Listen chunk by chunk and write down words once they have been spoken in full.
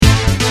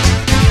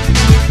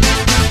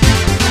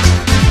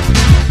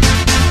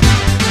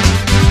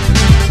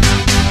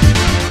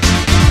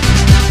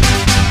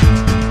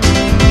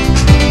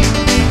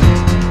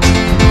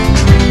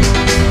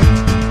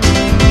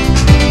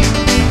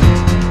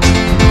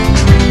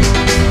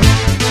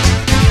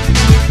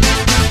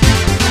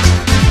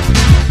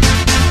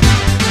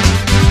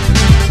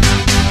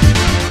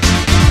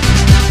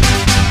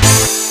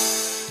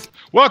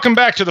Welcome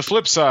back to the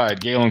flip side.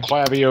 Galen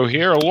Clavio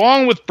here,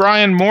 along with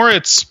Brian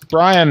Moritz.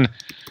 Brian,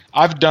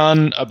 I've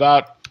done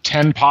about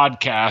 10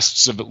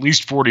 podcasts of at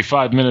least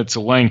 45 minutes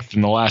of length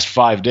in the last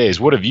 5 days.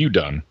 What have you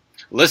done?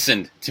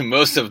 Listened to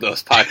most of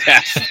those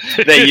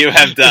podcasts that you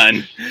have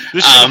done.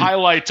 This should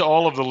highlight to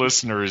all of the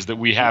listeners that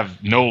we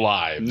have no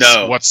lives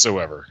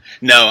whatsoever.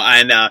 No,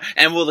 I know.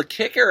 And well, the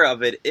kicker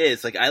of it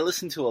is, like, I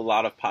listen to a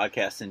lot of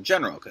podcasts in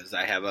general because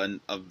I have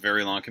a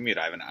very long commute.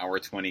 I have an hour,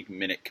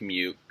 20-minute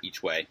commute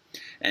each way.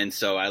 And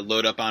so I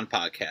load up on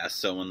podcasts.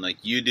 So when, like,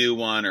 you do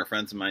one or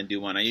friends of mine do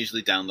one, I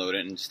usually download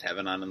it and just have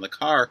it on in the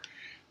car.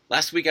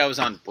 Last week I was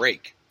on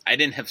break. I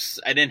didn't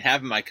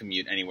have my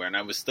commute anywhere, and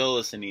I was still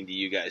listening to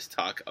you guys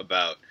talk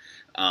about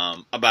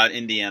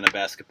Indiana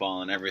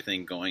basketball and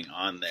everything going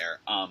on there.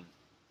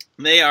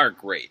 They are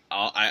great.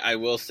 I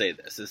will say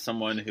this as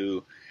someone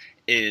who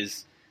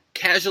is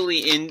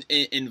casually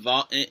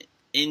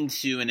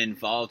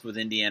involved with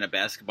Indiana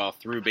basketball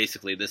through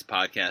basically this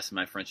podcast,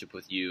 my friendship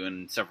with you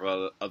and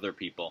several other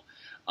people.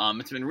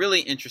 It's been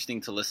really interesting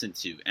to listen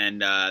to,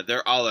 and are they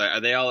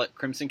all at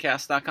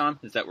crimsoncast.com?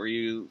 Is that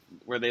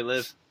where they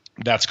live?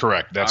 That's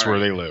correct. That's where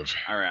they live.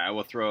 All right. I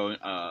will throw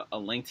a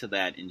link to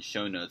that in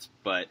show notes.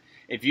 But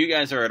if you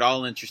guys are at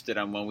all interested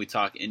on when we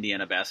talk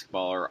Indiana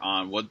basketball or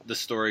on what the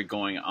story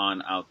going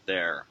on out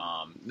there,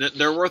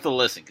 they're worth a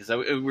listen. Because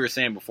we were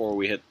saying before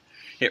we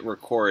hit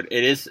record,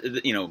 it is,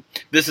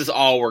 this is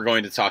all we're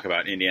going to talk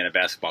about Indiana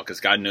basketball because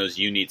God knows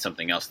you need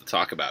something else to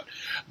talk about.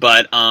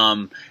 But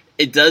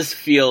it does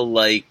feel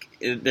like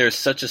there's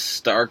such a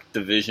stark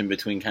division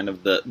between kind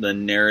of the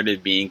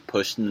narrative being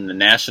pushed in the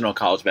national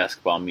college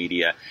basketball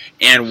media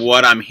and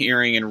what I'm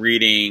hearing and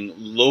reading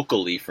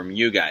locally from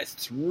you guys.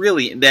 It's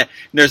really that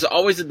there's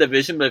always a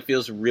division, but it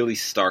feels really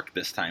stark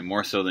this time,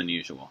 more so than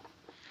usual.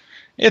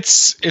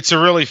 It's a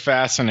really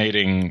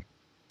fascinating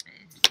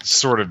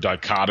sort of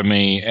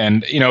dichotomy,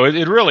 and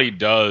it really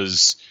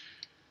does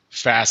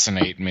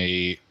fascinate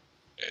me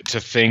to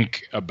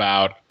think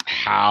about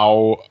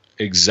how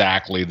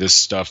exactly this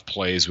stuff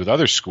plays with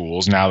other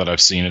schools now that I've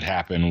seen it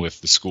happen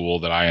with the school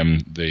that I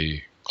am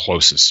the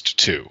closest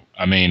to.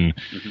 I mean,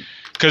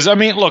 because,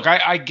 look,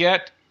 I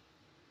get,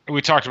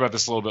 we talked about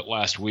this a little bit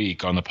last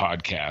week on the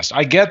podcast.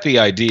 I get the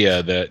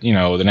idea that,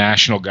 the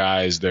national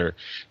guys, their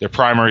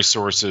primary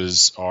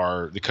sources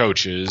are the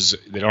coaches.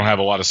 They don't have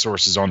a lot of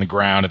sources on the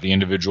ground at the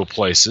individual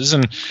places.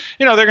 And,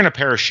 they're going to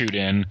parachute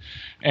in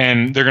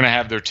and they're going to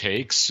have their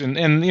takes and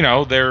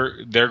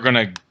they're going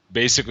to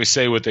basically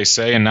say what they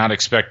say and not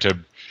expect to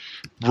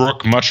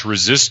brook much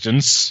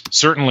resistance,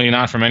 certainly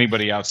not from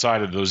anybody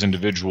outside of those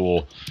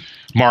individual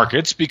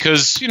markets,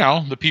 because,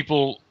 the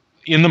people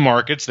in the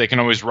markets, they can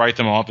always write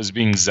them off as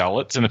being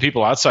zealots, and the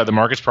people outside the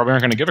markets probably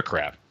aren't going to give a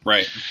crap.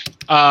 Right.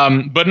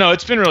 But no,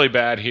 it's been really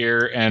bad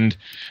here, and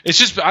it's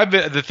just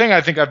the thing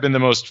I think I've been the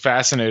most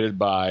fascinated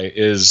by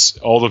is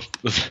all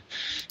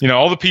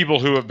the people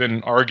who have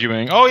been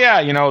arguing,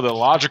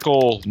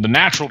 the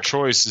natural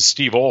choice is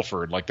Steve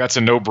Alford, like that's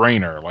a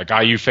no-brainer, like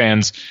IU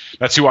fans,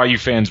 that's who IU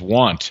fans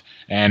want,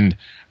 and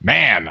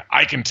man,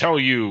 I can tell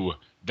you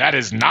that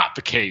is not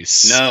the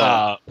case.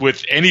 No.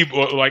 With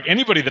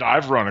anybody that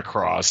I've run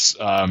across.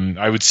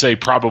 I would say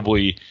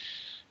probably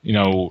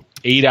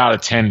 8 out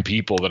of 10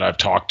 people that I've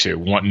talked to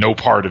want no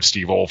part of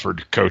Steve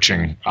Alford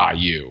coaching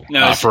IU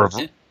for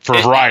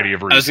a variety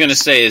of reasons. I was going to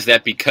say, is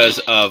that because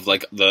of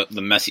like the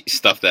messy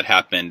stuff that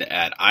happened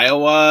at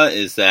Iowa?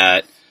 Is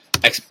that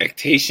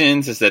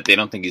expectations? Is that they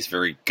don't think he's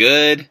very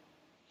good?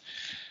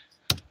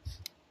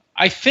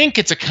 I think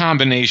it's a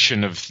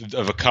combination of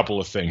a couple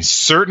of things.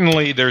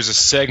 Certainly, there's a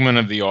segment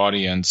of the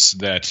audience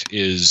that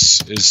is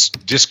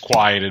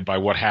disquieted by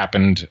what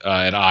happened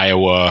at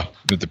Iowa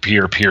with the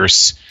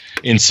Pierce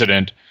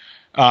incident.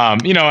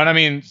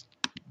 Many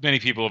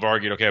people have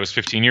argued, okay, it was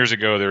 15 years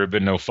ago. There have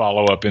been no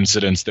follow-up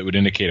incidents that would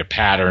indicate a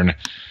pattern.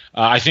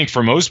 I think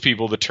for most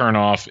people, the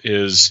turnoff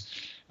is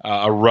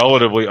a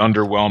relatively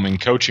underwhelming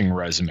coaching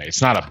resume.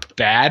 It's not a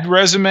bad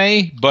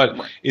resume, but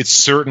it's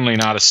certainly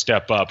not a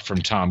step up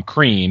from Tom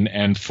Crean.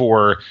 And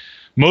for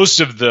most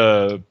of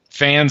the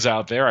fans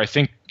out there, I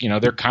think,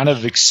 they're kind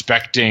of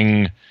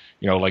expecting,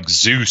 like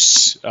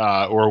Zeus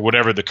or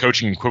whatever the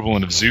coaching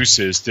equivalent of Zeus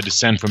is to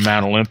descend from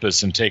Mount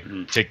Olympus and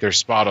take their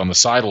spot on the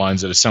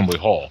sidelines at Assembly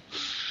Hall.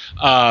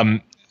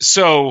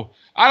 So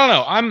I don't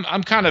know.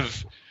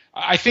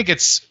 I think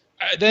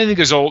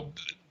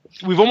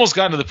we've almost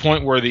gotten to the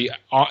point where the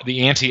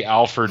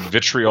anti-Alford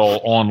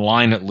vitriol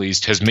online, at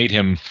least, has made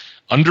him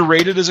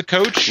underrated as a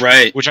coach,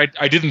 right? Which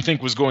I didn't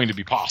think was going to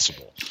be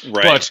possible.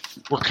 Right. But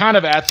we're kind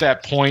of at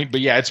that point.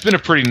 But yeah, it's been a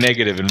pretty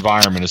negative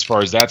environment as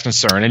far as that's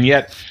concerned, and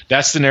yet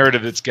that's the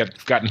narrative that's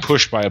gotten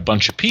pushed by a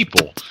bunch of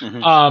people,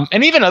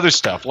 and even other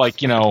stuff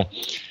like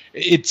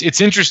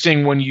it's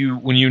interesting when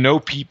you know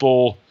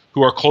people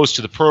who are close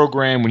to the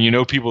program, when you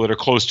know people that are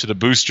close to the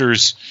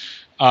boosters.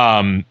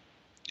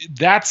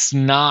 That's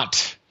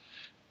not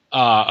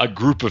a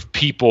group of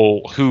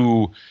people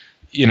who,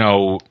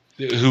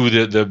 who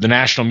the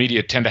national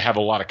media tend to have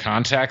a lot of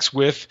contacts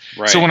with.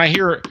 Right. So when I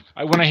hear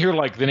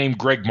like the name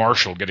Greg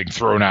Marshall getting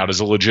thrown out as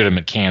a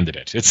legitimate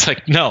candidate, it's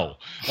like, no.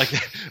 Like,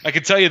 I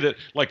can tell you that,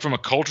 like, from a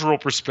cultural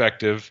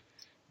perspective,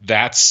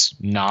 that's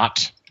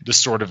not the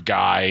sort of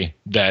guy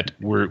that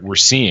we're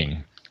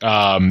seeing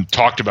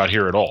talked about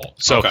here at all.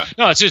 So Okay.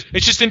 no, it's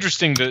just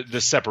interesting,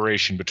 the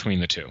separation between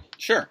the two.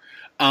 Sure.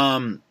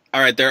 All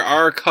right, there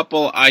are a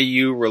couple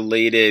IU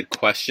related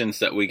questions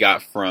that we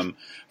got from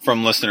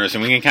listeners,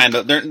 and we can kind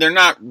of they're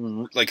not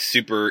like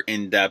super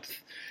in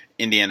depth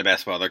Indiana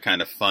basketball. They're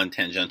kind of fun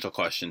tangential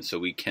questions, so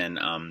we can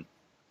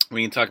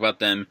talk about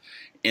them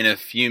in a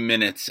few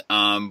minutes.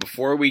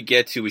 Before we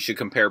get to, we should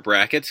compare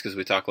brackets because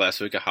we talked last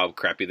week of how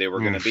crappy they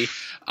were going to be.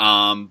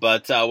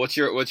 But what's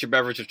your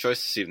beverage of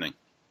choice this evening?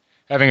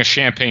 Having a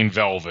champagne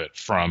velvet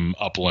from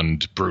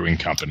Upland Brewing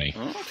Company.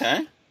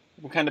 Okay,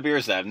 what kind of beer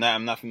is that?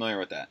 I'm not familiar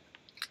with that.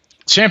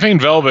 Champagne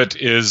Velvet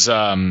is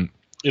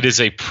it is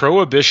a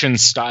Prohibition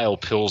style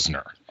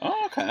Pilsner.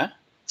 Oh, okay.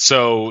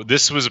 So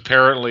this was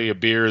apparently a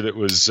beer that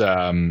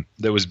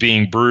was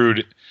being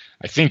brewed,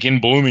 I think,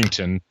 in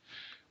Bloomington.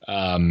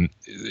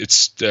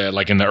 It's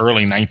like in the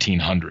early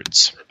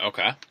 1900s.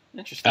 Okay,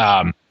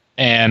 interesting.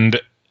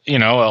 And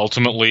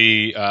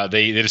ultimately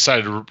they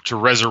decided to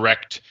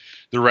resurrect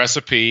the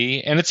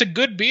recipe, and it's a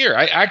good beer.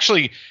 I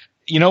actually.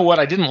 You know what?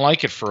 I didn't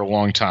like it for a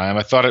long time.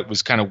 I thought it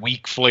was kind of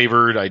weak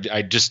flavored.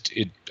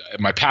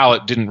 My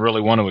palate didn't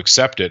really want to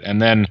accept it.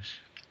 And then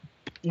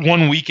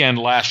one weekend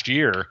last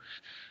year,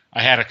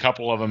 I had a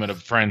couple of them at a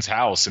friend's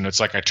house, and it's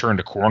like I turned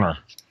a corner,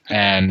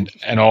 and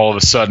all of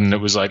a sudden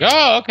it was like,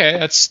 oh, okay,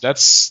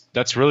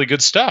 that's really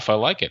good stuff. I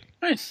like it.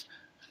 Nice.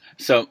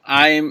 So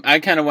I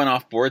kind of went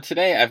off board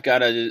today. I've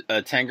got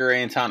a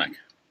Tanqueray and tonic.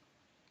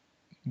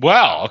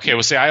 Well, okay.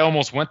 Well, see, I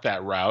almost went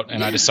that route,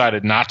 and I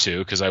decided not to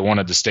because I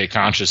wanted to stay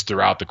conscious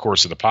throughout the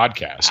course of the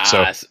podcast.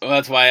 So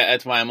that's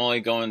why I'm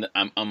only going.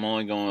 I'm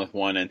only going with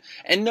one,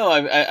 and no,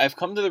 I've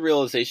come to the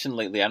realization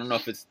lately. I don't know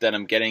if it's that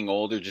I'm getting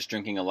old or just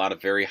drinking a lot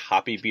of very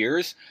hoppy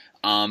beers.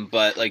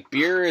 But like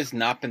beer has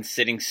not been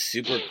sitting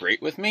super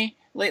great with me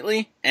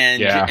lately,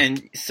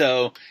 and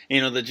so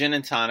the gin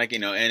and tonic,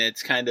 and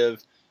it's kind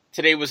of.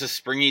 Today was a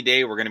springy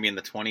day. We're going to be in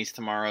the 20s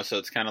tomorrow, so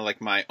it's kind of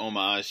like my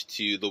homage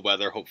to the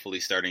weather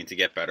hopefully starting to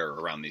get better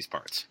around these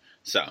parts.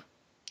 So,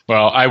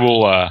 well, I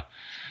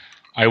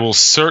will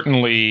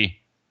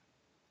certainly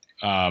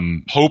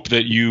hope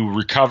that you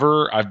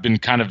recover. I've been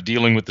kind of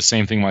dealing with the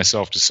same thing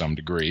myself to some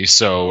degree,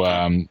 so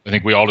I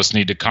think we all just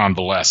need to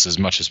convalesce as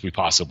much as we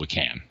possibly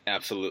can.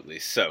 Absolutely.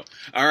 So,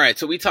 all right.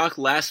 So we talked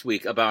last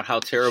week about how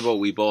terrible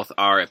we both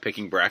are at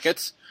picking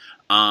brackets,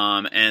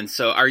 and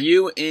so are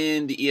you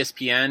in the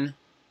ESPN?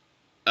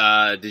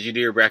 Did you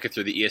do your bracket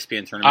through the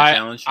ESPN Tournament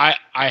Challenge?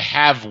 I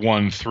have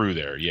one through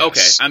there, yes.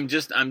 Okay, I'm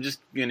just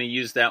gonna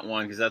use that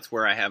one because that's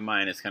where I have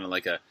mine. It's kind of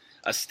like a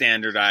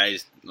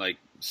standardized like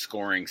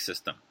scoring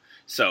system.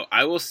 So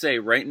I will say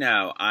right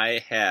now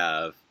I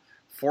have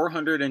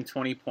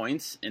 420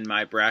 points in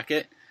my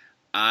bracket.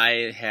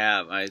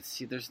 I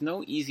see. There's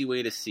no easy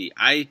way to see.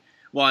 I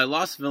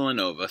lost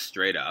Villanova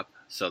straight up,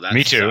 so that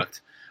Me too.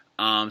 Sucked.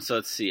 So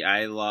let's see.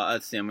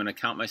 Let's see. I'm gonna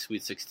count my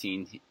Sweet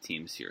 16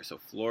 teams here. So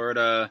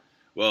Florida.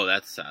 Whoa,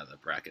 that's the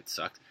bracket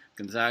sucked.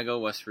 Gonzaga,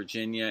 West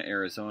Virginia,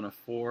 Arizona,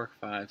 4,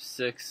 5,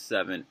 6,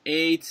 7,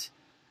 8,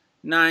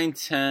 9,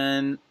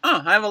 10.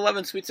 Oh, I have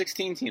 11 Sweet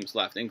 16 teams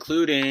left,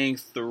 including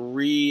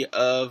 3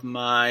 of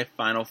my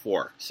Final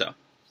 4. So,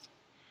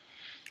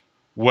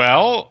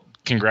 well,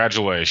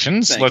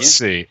 congratulations. Thank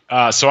Let's you. see.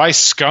 So I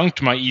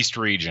skunked my East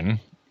region,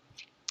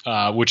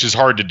 which is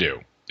hard to do.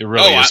 It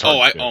really is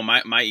hard to do.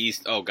 My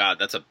East. Oh God,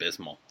 that's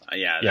abysmal.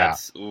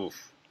 That's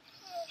oof.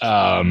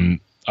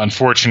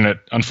 Unfortunate,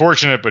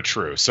 but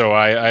true. So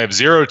I have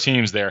 0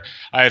 teams there.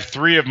 I have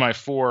 3 of my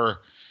 4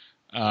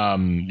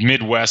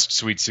 Midwest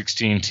Sweet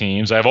 16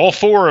 teams. I have all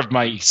 4 of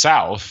my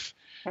South,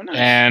 nice.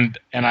 and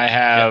I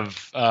have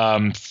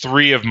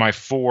 3 of my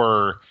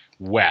 4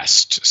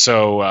 West.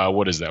 So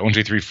what is that? 1,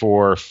 2, 3,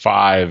 4,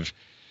 5,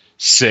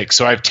 6.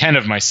 So I have 10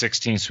 of my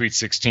 16 Sweet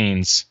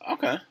 16s.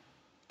 Okay.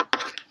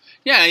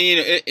 Yeah,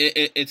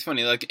 it's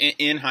funny. Like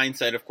in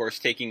hindsight, of course,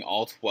 taking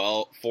all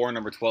 4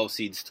 number 12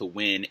 seeds to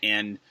win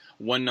and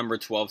 1 number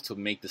 12 to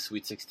make the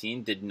Sweet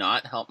 16 did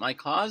not help my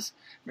cause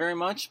very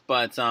much.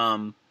 But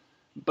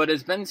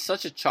it's been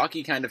such a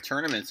chalky kind of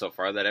tournament so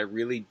far that I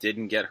really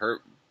didn't get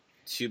hurt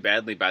too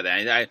badly by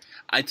that.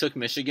 I took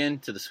Michigan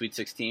to the Sweet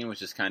 16,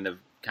 which is kind of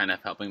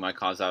helping my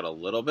cause out a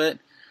little bit.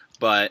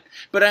 But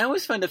I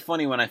always find it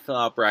funny when I fill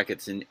out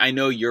brackets, and I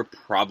know you're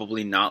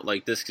probably not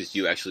like this because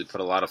you actually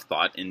put a lot of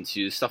thought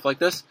into stuff like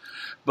this.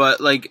 But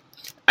like,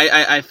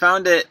 I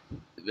found it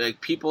like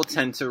people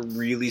tend to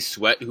really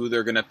sweat who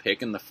they're gonna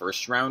pick in the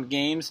first round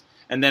games,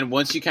 and then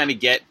once you kind of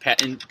get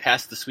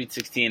past the Sweet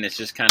 16, it's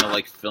just kind of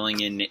like filling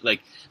in.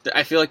 Like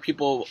I feel like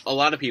a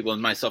lot of people,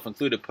 and myself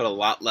included, put a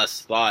lot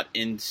less thought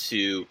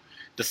into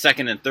the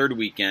second and third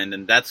weekend,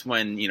 and that's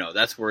when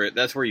that's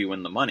where you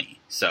win the money.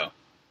 So.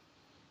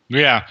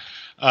 Yeah,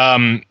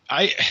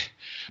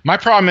 My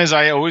problem is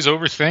I always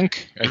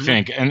overthink, I Mm-hmm.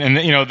 think.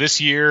 And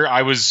this year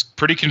I was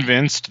pretty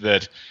convinced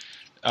that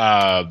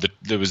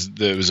there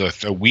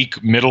was a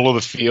weak middle of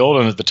the field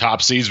and that the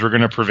top seeds were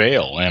going to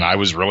prevail, and I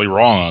was really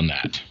wrong on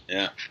that.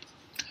 Yeah.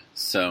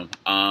 So,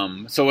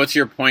 so what's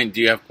your point?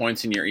 Do you have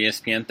points in your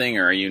ESPN thing,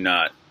 or are you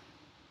not?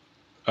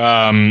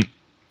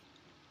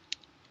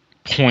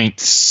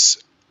 Points.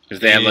 Because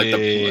they have like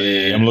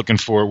the. I'm looking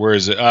for. Where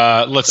is it?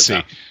 Let's see.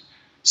 Top.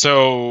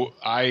 So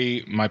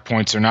my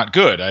points are not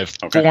good. I have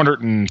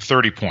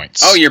 430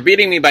 points. Oh, you're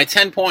beating me by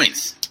 10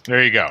 points.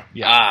 There you go.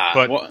 Yeah.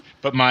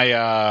 But my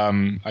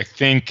I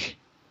think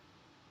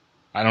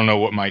I don't know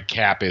what my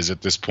cap is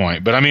at this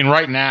point. But I mean,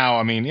 right now,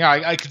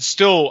 I could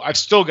still. I've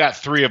still got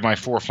 3 of my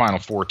 4 Final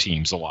Four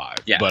teams alive.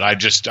 Yeah. But I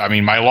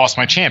lost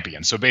my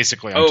champion. So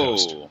basically, I'm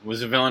toast.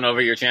 Was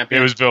Villanova your champion?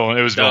 It was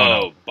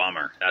Villanova. Oh,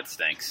 bummer. That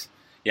stinks.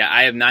 Yeah,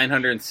 I have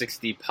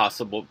 960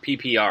 possible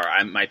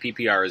PPR. My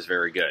PPR is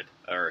very good,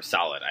 or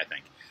solid, I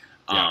think.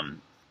 Yeah.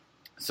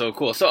 So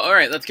cool. So all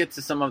right, let's get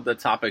to some of the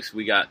topics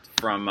we got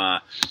from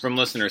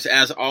listeners.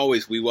 As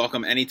always, we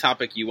welcome any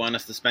topic you want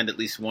us to spend at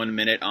least 1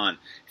 minute on.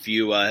 If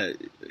you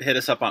hit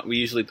us up on, we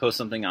usually post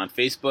something on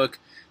Facebook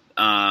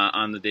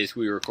on the days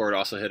we record.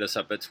 Also hit us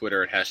up at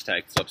Twitter at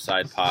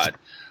 #FlipsidePod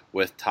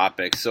with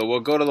topics. So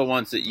we'll go to the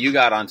ones that you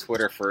got on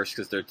Twitter first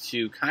because they're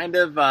two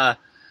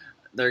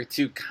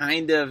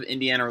kind of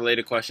Indiana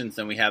related questions.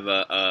 Then we have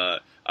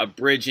a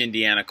bridge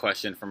Indiana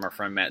question from our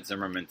friend Matt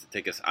Zimmerman to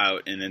take us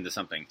out and into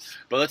something.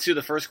 But let's do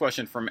the first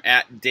question from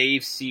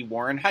 @Dave C.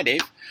 Warren. Hi,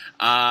 Dave.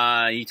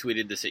 He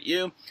tweeted this at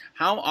you.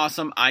 How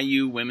awesome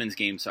IU women's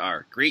games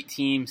are. Great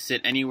team.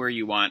 Sit anywhere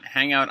you want.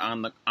 Hang out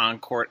on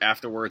court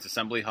afterwards,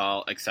 assembly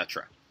hall,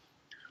 etc.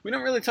 We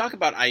don't really talk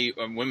about IU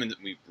women's.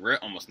 We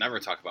almost never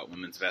talk about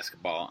women's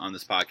basketball on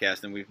this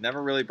podcast, and we've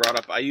never really brought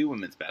up IU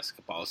women's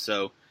basketball.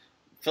 So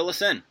fill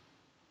us in.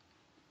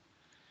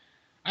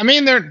 I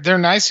mean, they're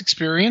nice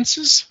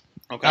experiences.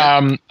 Okay.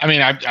 I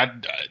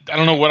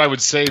don't know what I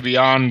would say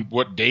beyond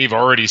what Dave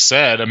already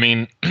said. I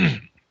mean,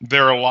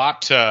 they're a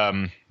lot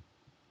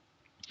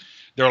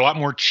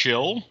more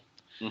chill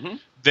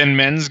than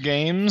men's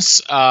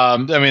games.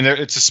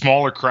 It's a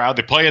smaller crowd.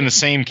 They play in the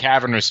same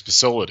cavernous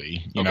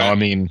facility. You know, I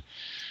mean,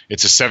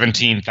 it's a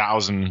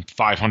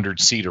 17,500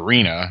 seat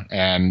arena,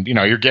 and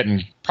you're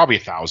getting probably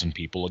 1,000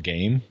 people a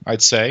game,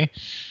 I'd say.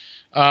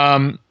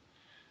 Hey,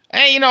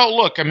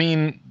 look, I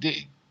mean,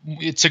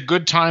 it's a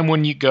good time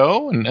when you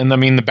go, and I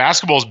mean, the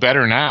basketball's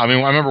better now. I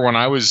mean, I remember when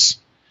I was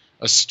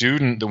a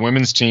student, the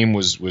women's team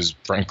was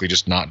frankly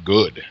just not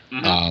good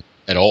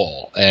at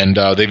all, and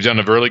they've done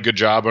a really good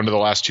job under the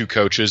last 2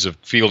 coaches of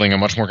fielding a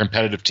much more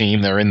competitive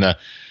team. They're in the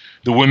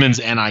women's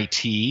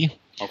NIT.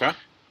 Okay.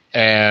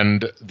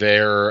 And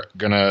they're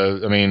gonna,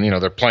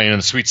 they're playing in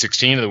the Sweet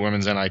 16 of the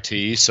women's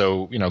NIT,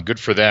 so good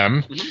for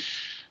them.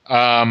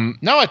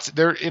 It's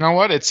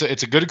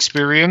a good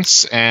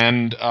experience,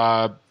 and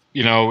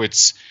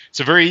it's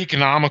a very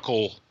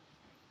economical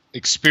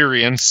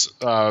experience,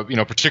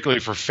 particularly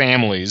for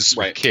families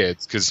with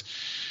kids, because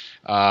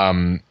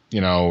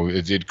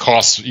it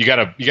costs. You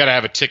gotta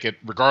have a ticket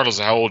regardless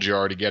of how old you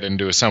are to get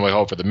into Assembly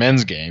Hall for the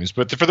men's games,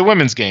 but for the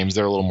women's games,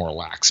 they're a little more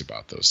lax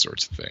about those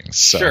sorts of things.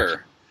 So.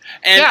 Sure.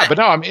 But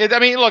no,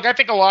 look, I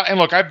think a lot, and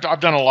look, I've done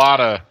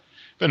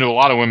been to a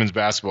lot of women's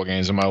basketball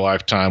games in my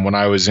lifetime. When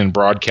I was in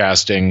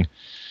broadcasting,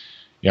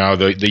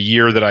 the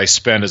year that I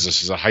spent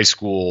as a high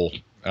school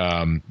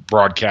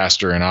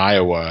broadcaster in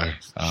Iowa,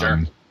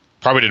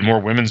 probably did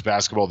more women's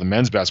basketball than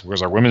men's basketball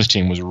because our women's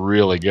team was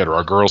really good, or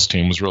our girls'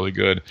 team was really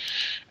good.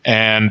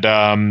 And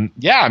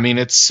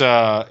it's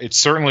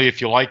certainly,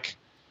 if you like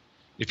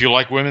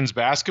women's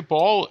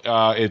basketball,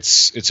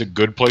 it's a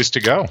good place to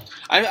go.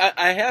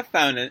 I have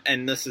found it,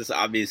 and this is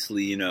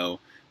obviously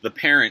the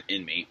parent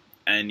in me,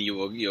 and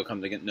you'll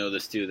come to know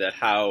this too, that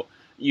how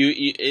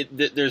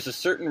there's a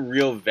certain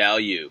real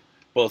value,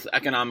 both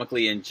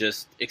economically and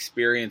just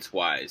experience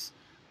wise,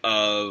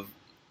 of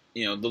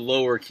the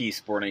lower key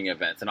sporting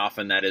events, and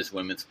often that is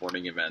women's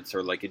sporting events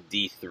or like a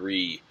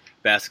D3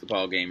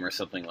 basketball game or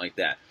something like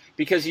that.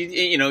 Because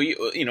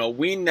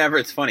we never.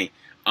 It's funny.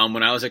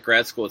 When I was at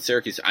grad school at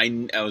Syracuse,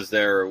 I was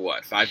there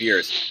 5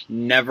 years.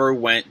 Never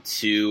went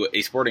to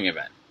a sporting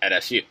event at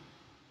SU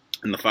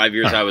in the 5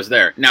 years I was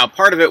there. Now,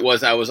 part of it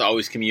was I was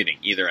always commuting.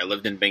 Either I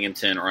lived in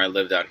Binghamton or I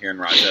lived out here in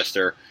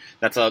Rochester.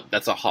 That's a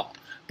haul.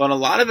 But a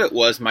lot of it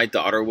was my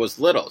daughter was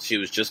little. She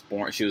was just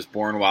born. She was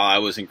born while I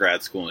was in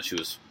grad school, and she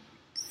was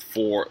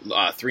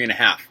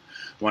 3.5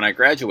 when I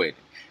graduated.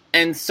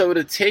 And so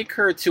to take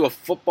her to a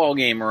football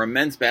game or a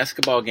men's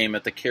basketball game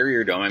at the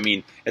Carrier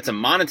Dome, it's a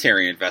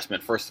monetary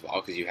investment, first of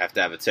all, because you have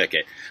to have a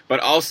ticket, but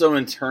also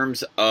in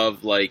terms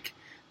of like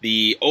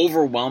the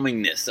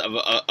overwhelmingness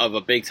of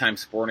a big time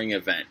sporting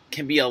event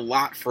can be a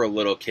lot for a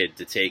little kid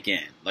to take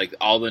in, like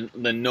all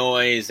the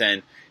noise,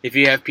 and if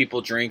you have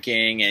people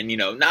drinking, and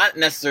not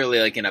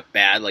necessarily like in a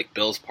bad like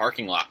Bill's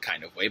parking lot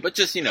kind of way, but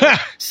just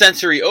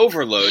sensory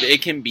overload,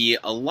 it can be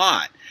a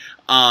lot.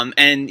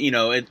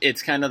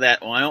 It's kind of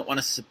that, I don't want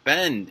to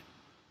spend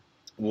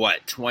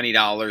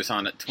 $20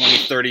 on it,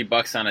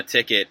 $20-$30 on a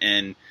ticket,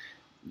 and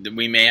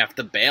we may have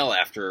to bail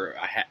after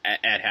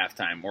at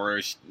halftime,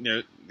 or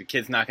the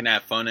kid's not going to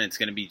have fun and it's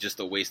going to be just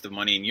a waste of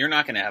money, and you're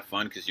not going to have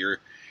fun because you're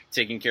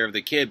taking care of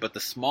the kid. But the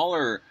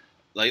smaller,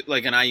 like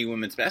an IU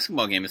women's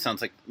basketball game, it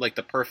sounds like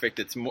the perfect.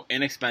 It's more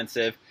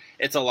inexpensive.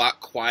 It's a lot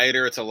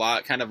quieter. It's a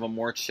lot kind of a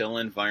more chill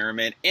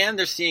environment, and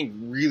they're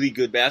seeing really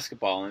good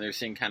basketball, and they're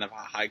seeing kind of a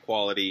high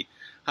quality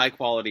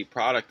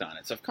product on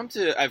it. So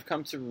I've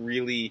come to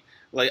really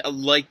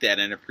like that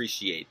and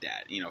appreciate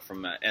that.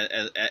 From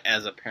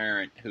as a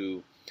parent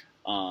who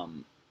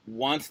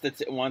wants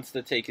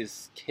to take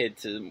his kid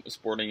to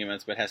sporting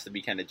events, but has to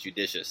be kind of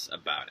judicious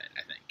about it,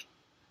 I think.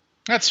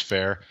 That's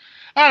fair.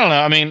 I don't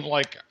know. I mean,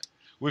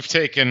 we've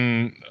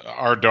taken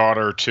our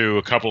daughter to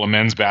a couple of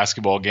men's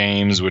basketball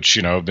games, which,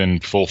 have been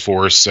full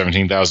force,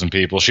 17,000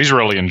 people. She's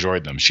really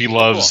enjoyed them. She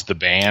loves the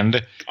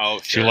band. Oh,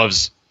 sure.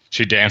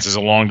 She dances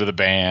along to the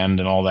band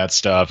and all that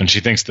stuff, and she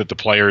thinks that the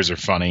players are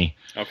funny.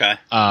 Okay.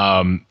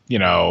 No,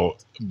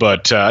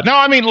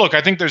 I mean, look,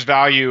 I think there's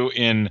value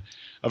in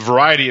a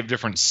variety of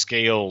different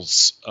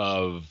scales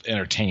of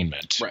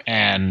entertainment. Right.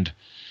 And,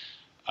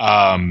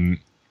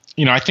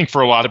 I think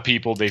for a lot of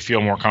people, they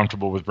feel more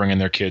comfortable with bringing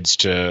their kids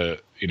to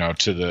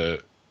the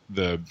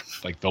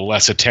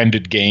less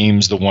attended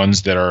games, the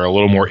ones that are a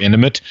little more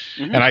intimate.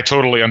 Mm-hmm. And I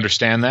totally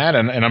understand that.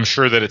 And I'm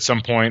sure that at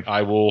some point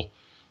I will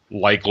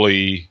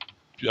likely,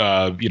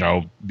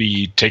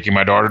 be taking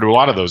my daughter to a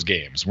lot of those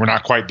games. We're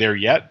not quite there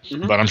yet,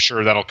 mm-hmm. but I'm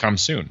sure that'll come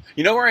soon.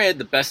 You know where I had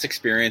the best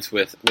experience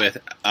with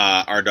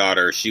our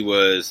daughter? She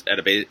was at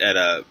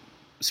a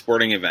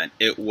sporting event.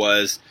 It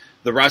was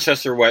the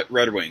Rochester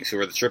Red Wings, who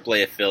were the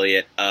AAA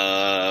affiliate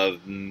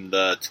of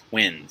the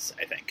Twins,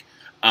 I think.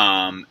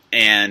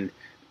 And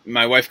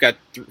my wife got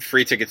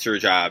free tickets to her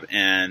job,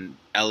 and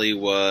Ellie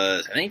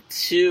was, I think,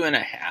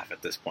 2.5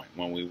 at this point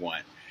when we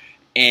went.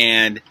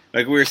 And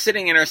we were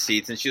sitting in our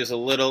seats, and she was it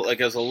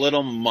was a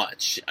little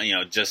much,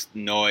 just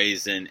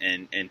noise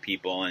and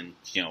people, and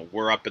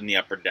we're up in the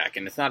upper deck,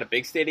 and it's not a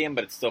big stadium,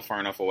 but it's still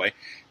far enough away.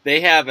 They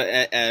have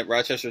at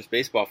Rochester's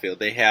baseball field,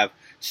 they have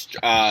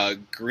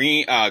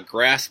green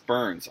grass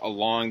burns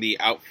along the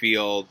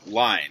outfield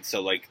line,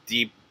 so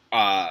deep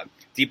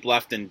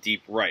left and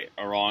deep right,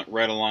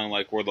 right along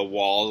where the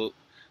wall,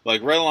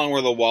 right along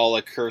where the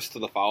wall curves to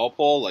the foul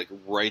pole,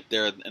 right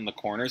there in the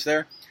corners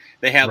there.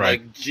 They have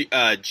right.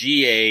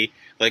 GA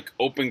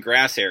open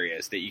grass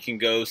areas that you can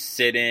go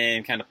sit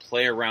in, kind of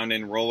play around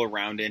in, roll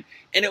around in,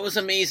 and it was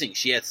amazing.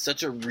 She had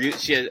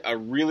a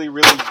really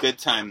really good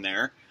time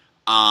there.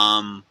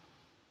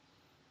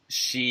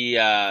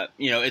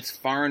 It's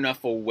far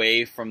enough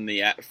away from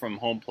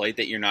home plate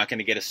that you're not going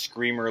to get a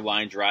screamer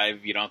line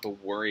drive. You don't have to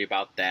worry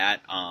about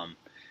that.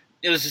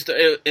 It was just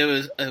it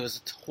was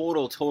a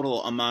total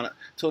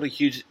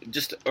huge,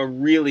 just a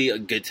really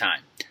good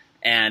time.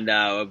 And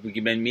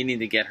we've been meaning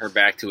to get her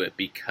back to it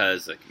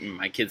because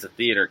my kid's a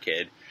theater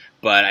kid.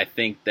 But I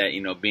think that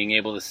being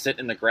able to sit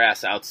in the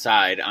grass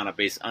outside in a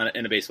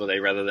baseball day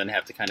rather than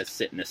have to kind of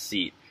sit in a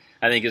seat,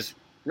 I think is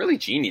really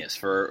genius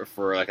for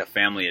a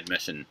family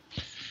admission.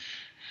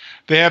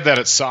 They have that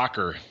at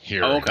soccer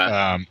here. Oh,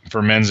 okay.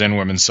 For men's and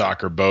women's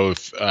soccer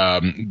both.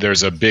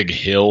 There's a big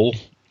hill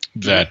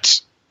that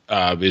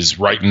is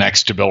right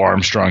next to Bill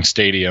Armstrong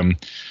Stadium.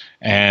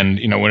 And,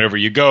 whenever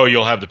you go,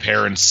 you'll have the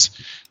parents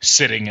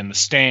sitting in the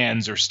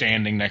stands or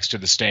standing next to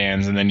the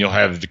stands, and then you'll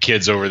have the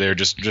kids over there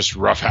just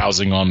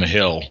roughhousing on the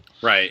hill.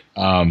 Right.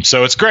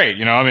 So it's great.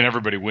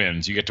 Everybody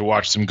wins. You get to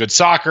watch some good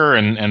soccer,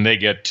 and they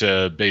get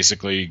to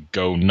basically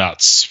go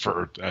nuts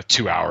for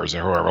 2 hours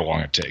or however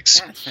long it takes.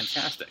 Yeah, it's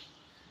fantastic.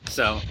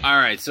 So, all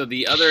right. So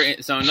the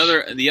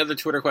other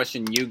Twitter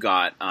question you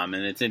got, and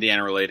it's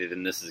Indiana related,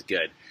 and this is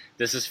good.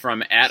 This is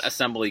from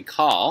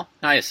 @AssemblyCall.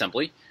 Hi,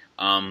 Assembly.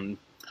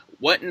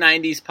 What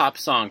 90s pop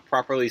song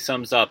properly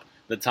sums up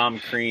the Tom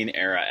Crean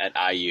era at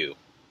IU?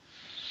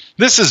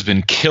 This has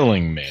been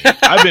killing me.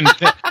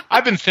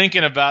 I've been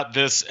thinking about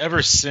this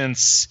ever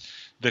since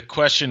the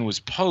question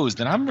was posed,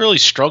 and I'm really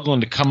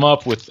struggling to come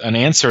up with an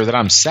answer that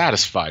I'm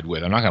satisfied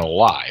with. I'm not going to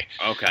lie.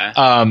 Okay.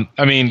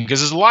 Because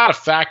there's a lot of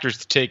factors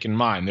to take in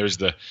mind. There's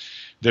the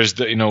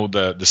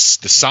the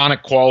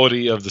sonic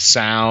quality of the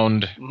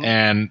sound, mm-hmm.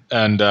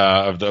 and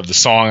of the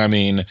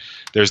song.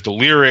 There's the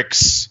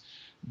lyrics.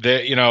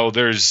 There's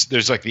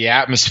the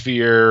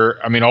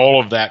atmosphere.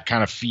 All of that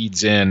kind of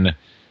feeds in.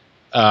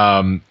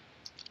 I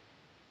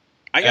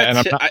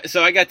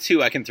got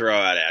two I can throw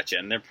out at you,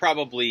 and they're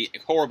probably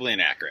horribly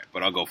inaccurate,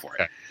 but I'll go for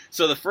it. Okay.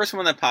 So the first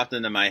one that popped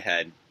into my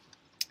head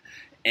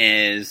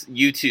is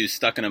U2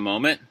 Stuck in a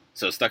Moment.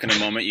 So Stuck in a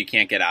Moment, you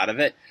can't get out of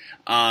it.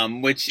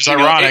 Which is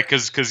ironic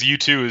because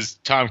U2 is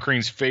Tom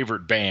Crean's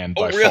favorite band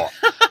by really? far.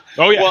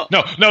 Oh yeah,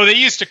 no. They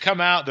used to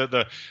come out.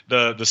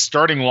 The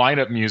starting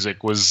lineup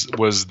music was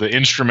the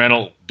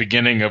instrumental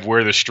beginning of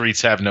Where the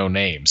Streets Have No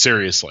Name.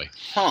 Seriously.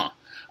 Huh.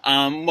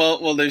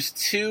 Well, there's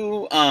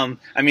two.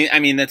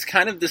 That's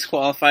kind of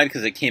disqualified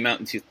because it came out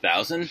in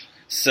 2000.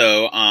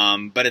 So,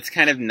 but it's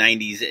kind of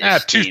 90s-ish. Yeah,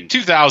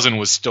 2000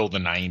 was still the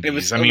 90s. It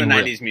was still the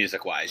 90s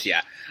music-wise,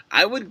 yeah.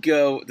 I would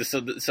go,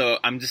 so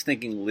I'm just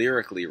thinking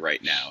lyrically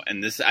right now,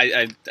 and this,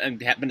 I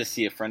happened to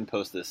see a friend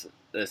post this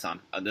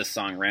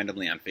song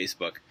randomly on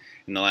Facebook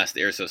in the last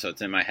year or so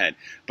it's in my head.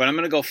 But I'm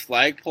going to go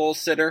Flagpole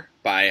Sitter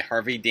by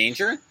Harvey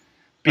Danger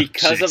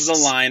because of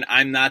the line,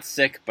 I'm not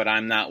sick, but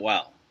I'm not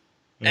well.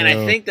 And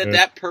I think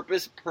that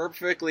purpose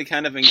perfectly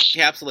kind of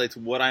encapsulates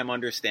what I'm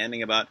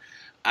understanding about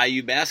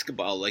IU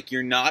basketball. Like,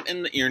 you're not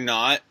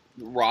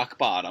rock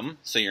bottom,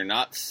 so you're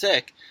not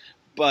sick,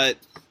 but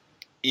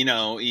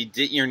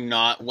you're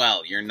not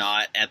well. You're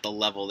not at the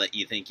level that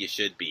you think you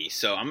should be.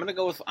 So I'm gonna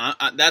go with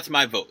that's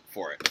my vote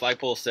for it.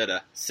 Flagpole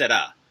Sitta,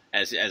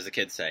 as the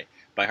kids say,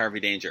 by Harvey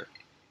Danger.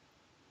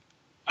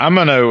 I'm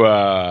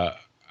gonna.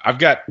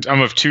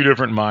 I'm of two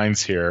different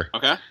minds here.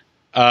 Okay.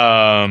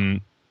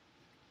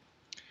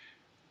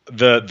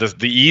 The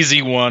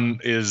easy one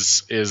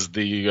is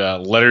the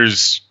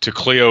Letters to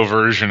Cleo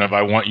version of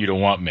 "I Want You to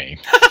Want Me."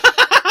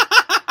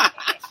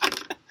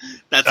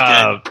 That's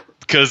good.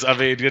 Because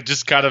it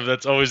just kind of,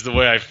 that's always the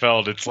way I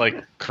felt. It's like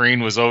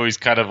Crean was always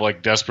kind of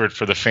like desperate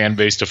for the fan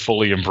base to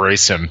fully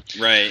embrace him,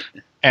 right?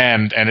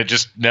 And it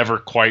just never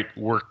quite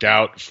worked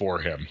out for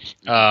him.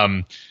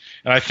 And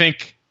I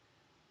think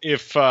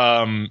if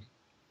I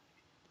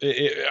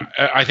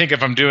think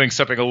if I'm doing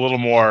something a little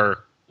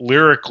more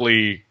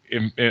lyrically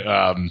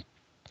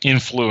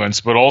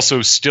influenced, but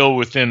also still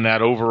within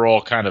that overall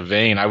kind of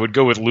vein, I would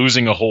go with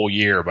 "Losing a Whole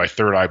Year" by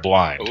Third Eye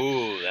Blind.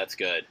 Ooh, that's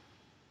good.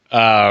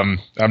 I'm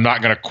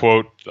not going to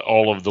quote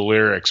all of the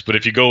lyrics, but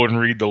if you go and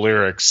read the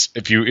lyrics,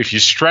 if you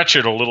stretch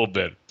it a little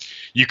bit,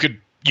 you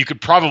could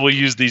probably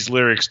use these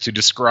lyrics to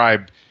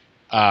describe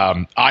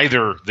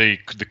either the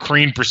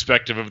Crean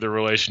perspective of the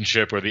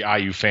relationship or the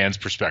IU fans'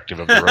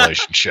 perspective of the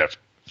relationship.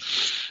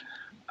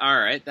 All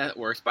right, that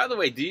works. By the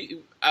way,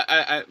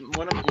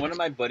 one of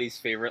my buddy's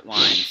favorite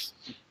lines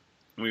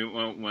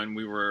when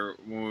we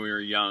were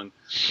young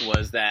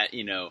was that,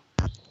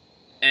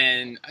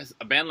 and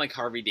a band like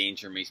Harvey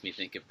Danger makes me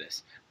think of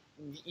this.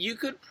 You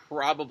could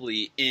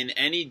probably, in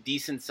any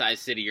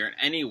decent-sized city or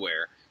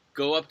anywhere,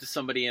 go up to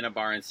somebody in a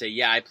bar and say,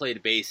 "Yeah, I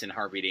played bass in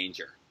Harvey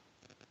Danger."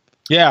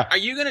 Yeah. Are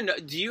you gonna know?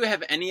 Do you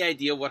have any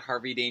idea what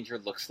Harvey Danger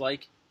looks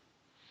like?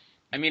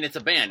 I mean, it's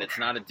a band. It's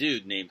not a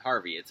dude named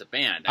Harvey. It's a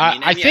band.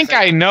 I think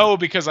I know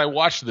because I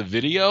watched the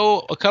video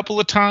a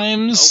couple of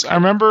times. Okay. I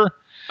remember.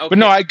 Okay. But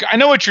no, I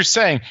know what you're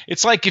saying.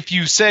 It's like if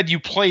you said you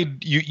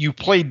played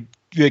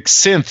like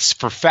synths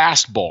for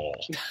fastball,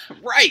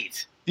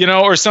 right?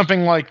 Or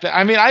something like that.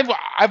 I mean, I've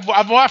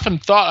often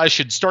thought I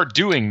should start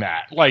doing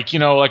that. Like,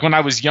 like when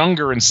I was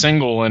younger and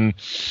single and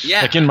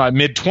like in my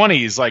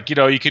mid-20s, like,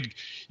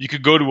 you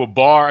could go to a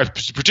bar,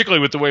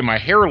 particularly with the way my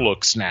hair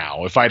looks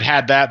now. If I'd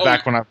had that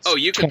back when I was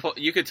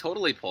you could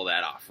totally pull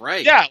that off,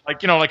 right? Yeah,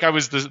 like I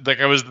was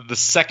the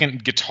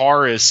second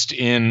guitarist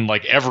in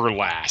like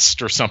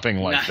Everlast or something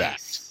like that.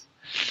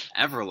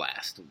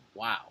 Everlast.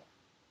 Wow.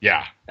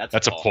 Yeah,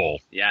 that's a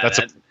pull. Yeah,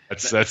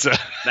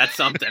 that's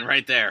something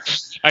right there.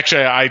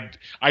 Actually,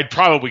 I'd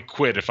probably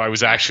quit if I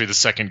was actually the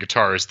second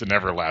guitarist in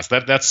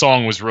Everlast. That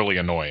song was really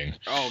annoying.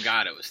 Oh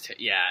God, it was.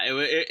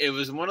 It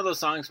was one of those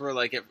songs where,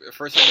 like, at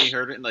first when you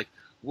heard it, like,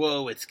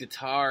 whoa, it's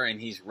guitar and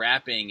he's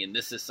rapping and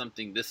this is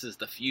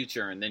the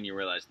future, and then you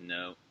realize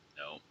no,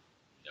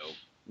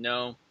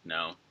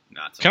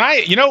 not so. Can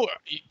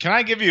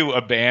I give you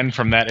a band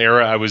from that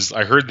era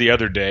I heard the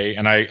other day,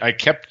 and I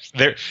kept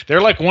they're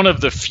like one of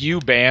the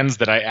few bands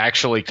that I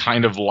actually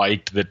kind of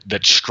liked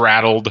that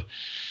straddled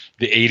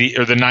the 80s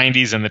or the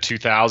 90s and the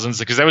 2000s,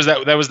 because that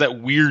was that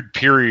weird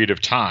period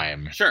of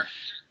time. Sure.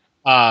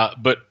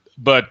 But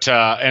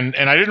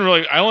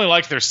I only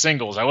liked their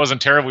singles. I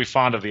wasn't terribly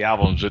fond of the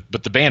albums,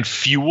 but the band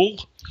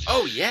Fuel.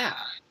 Oh yeah.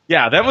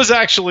 Yeah, that was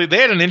actually, they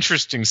had an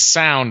interesting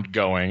sound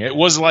going. It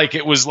was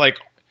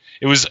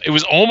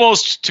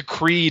almost to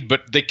Creed,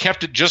 but they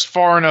kept it just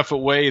far enough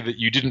away that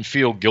you didn't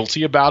feel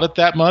guilty about it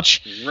that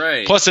much.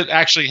 Right. Plus, it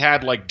actually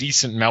had like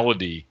decent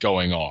melody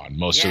going on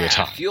most of the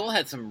time. Fuel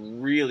had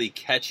some really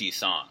catchy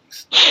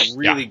songs, like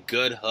really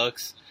good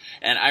hooks.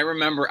 And I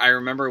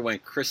remember when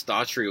Chris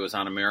Daughtry was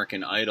on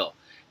American Idol,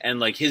 and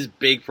like his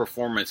big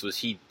performance was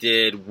he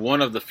did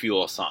one of the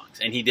Fuel songs,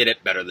 and he did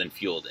it better than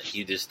Fuel did.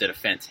 He just did a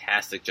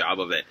fantastic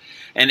job of it.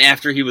 And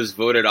after he was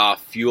voted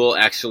off, Fuel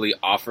actually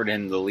offered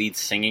him the lead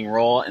singing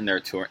role in their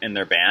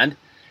band.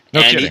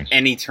 No kidding.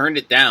 And he turned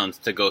it down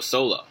to go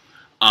solo.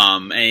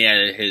 And he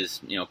had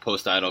his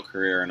post-Idol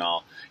career and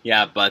all.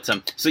 Yeah, but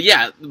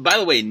by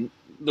the way,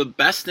 the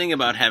best thing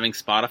about having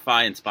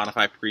Spotify and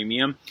Spotify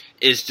Premium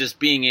is just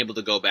being able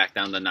to go back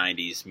down the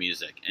 90s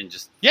music and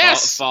just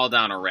fall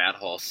down a rat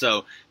hole.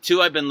 So,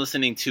 two I've been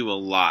listening to a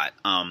lot.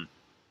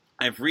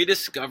 I've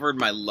rediscovered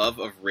my love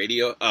of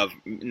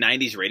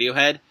 90s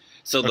Radiohead.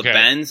 So the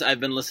Bends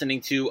I've been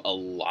listening to a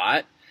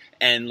lot.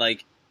 And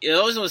like, it's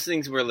always one of those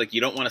things where like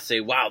you don't want to say,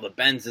 wow, the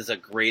Bends is a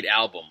great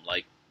album.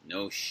 Like,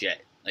 no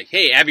shit. Like,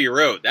 hey, Abbey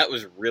Road, that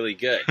was really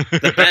good.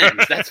 The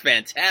Bends, that's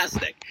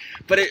fantastic.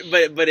 But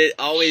it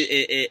always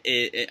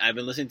I've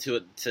been listening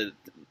to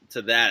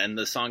to that, and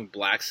the song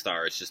Black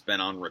Star has just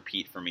been on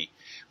repeat for me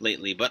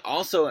lately. But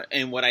also,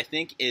 in what I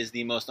think is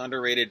the most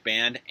underrated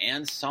band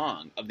and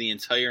song of the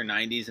entire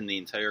 90s and the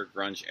entire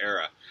grunge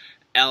era,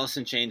 Alice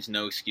in Chains'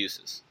 No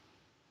Excuses.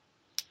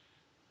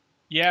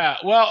 Yeah,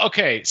 well,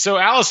 okay, so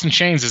Alice in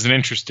Chains is an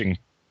interesting.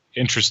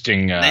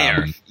 They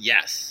are,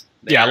 yes.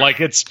 Yeah, like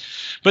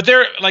but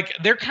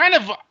they're kind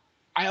of.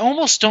 I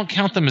almost don't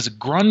count them as a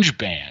grunge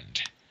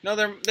band. No,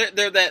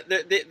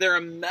 they're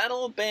a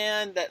metal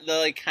band that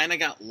like kind of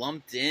got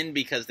lumped in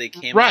because they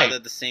came out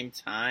at the same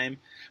time.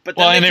 But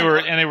then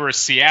they were a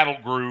Seattle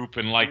group,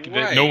 and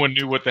no one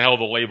knew what the hell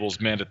the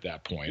labels meant at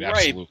that point.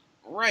 Absolutely.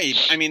 Right.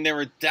 I mean, they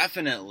were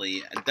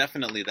definitely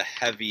the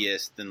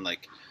heaviest and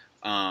like,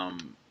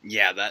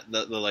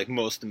 the like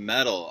most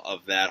metal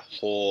of that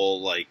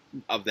whole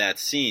of that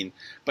scene.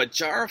 But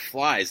Jar of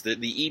Flies,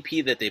 the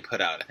EP that they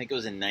put out, I think it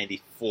was in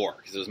 '94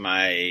 because it was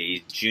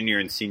my junior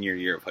and senior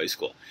year of high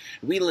school.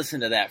 We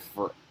listened to that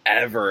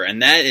forever,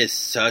 and that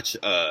is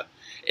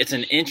it's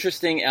an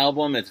interesting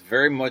album. It's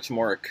very much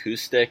more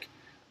acoustic.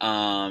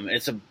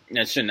 It's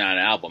not an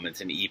album.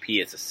 It's an EP.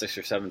 It's a 6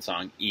 or 7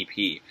 song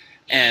EP.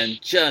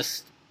 And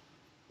just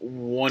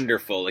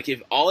wonderful. Like,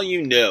 if all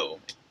you know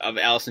of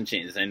Alice in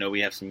Chains, I know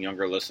we have some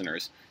younger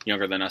listeners,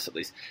 younger than us at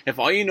least, if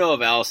all you know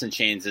of Alice in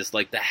Chains is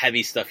like the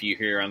heavy stuff you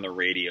hear on the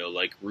radio,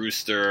 like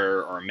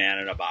Rooster or Man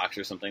in a Box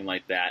or something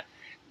like that,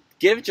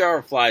 give Jar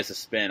of Flies a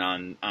spin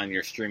on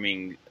your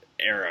streaming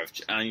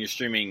on your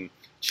streaming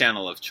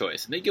channel of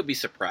choice. I think you'll be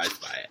surprised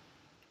by it.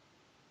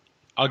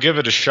 I'll give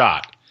it a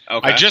shot.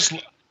 Okay.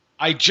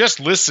 I just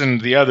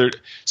listened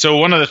so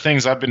one of the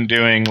things I've been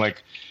doing,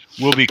 like,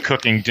 we'll be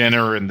cooking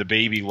dinner and the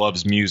baby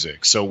loves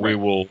music. So we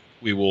will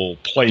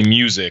play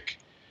music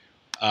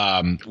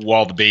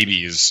while the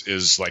baby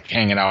is like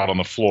hanging out on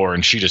the floor,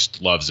 and she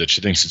just loves it.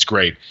 She thinks it's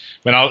great.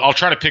 But I'll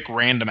try to pick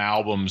random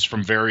albums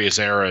from various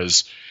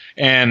eras.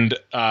 And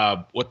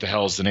what the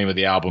hell is the name of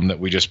the album that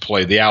we just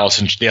played? The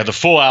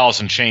full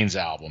Alice in Chains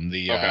album.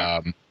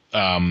 Hang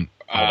on.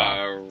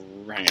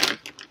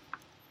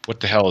 What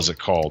the hell is it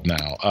called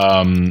now?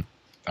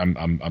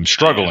 I'm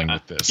struggling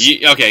with this.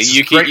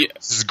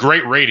 This is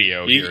great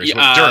radio here.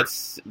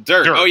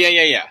 Dirt. Oh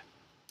yeah.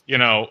 You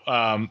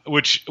know,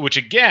 which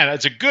again,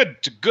 it's a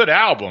good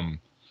album,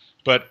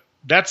 but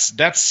that's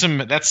some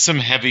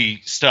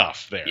heavy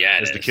stuff there,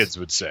 as the kids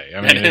would say.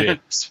 I mean, it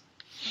is.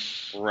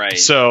 Right.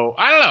 So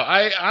I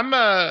don't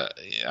know.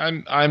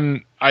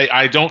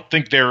 I don't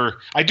think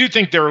I do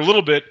think they're a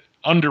little bit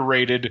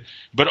underrated,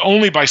 but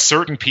only by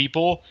certain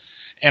people.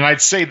 And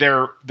I'd say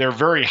they're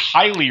very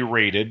highly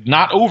rated,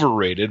 not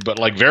overrated, but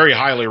like very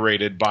highly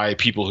rated by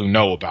people who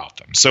know about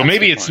them. So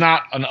maybe it's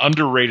not an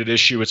underrated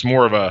issue. It's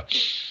more of a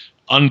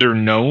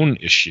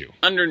underknown issue.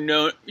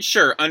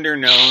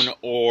 Underknown,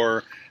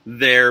 or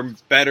they're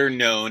better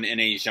known in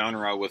a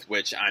genre with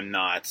which I'm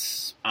not,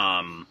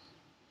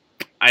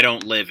 I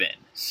don't live in.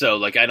 So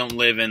like I don't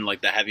live in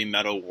like the heavy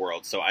metal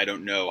world, so I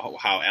don't know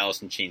how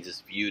Alice in Chains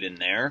is viewed in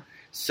there.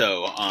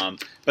 So,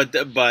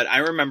 but I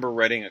remember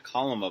writing a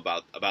column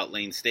about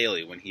Lane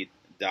Staley when he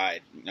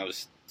died. I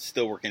was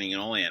still working in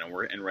Olean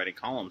and writing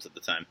columns at the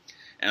time,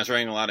 and I was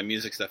writing a lot of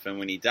music stuff. And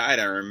when he died,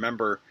 I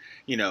remember,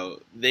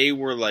 they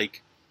were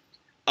like,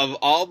 of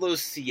all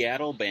those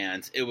Seattle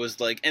bands, it was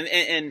like,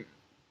 and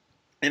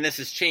this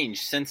has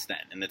changed since then.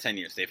 In the 10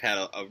 years, they've had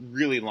a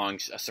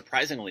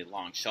surprisingly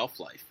long shelf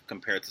life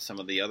compared to some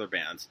of the other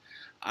bands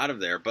out of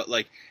there. But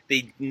like,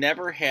 they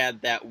never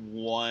had that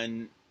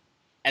one.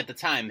 At the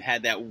time,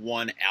 had that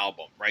one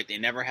album, right? They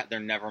never had their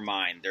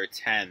Nevermind, their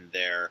 10,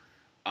 their,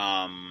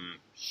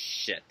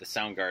 the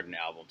Soundgarden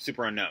album,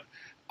 Super Unknown.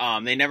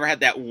 They never had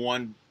that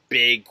one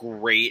big,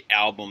 great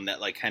album that,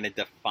 like, kind of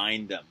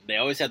defined them. They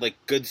always had, like,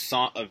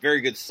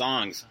 very good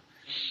songs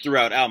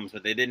throughout albums,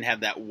 but they didn't have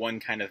that one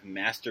kind of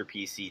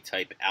masterpiece-y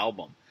type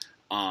album.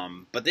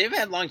 But they've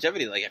had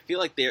longevity. Like, I feel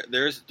like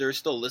they're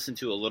still listened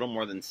to a little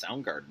more than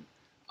Soundgarden.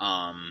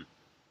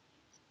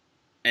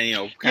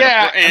 And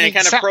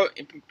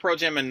Pearl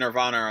Jam and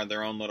Nirvana are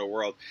their own little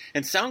world.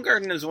 And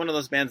Soundgarden is one of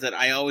those bands that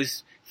I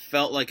always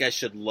felt like I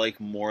should like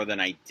more than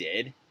I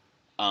did.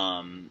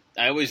 I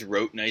always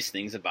wrote nice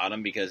things about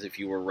them because if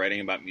you were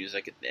writing about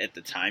music at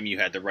the time, you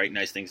had to write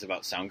nice things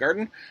about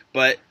Soundgarden.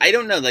 But I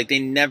don't know, like they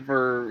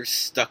never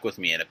stuck with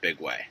me in a big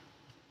way.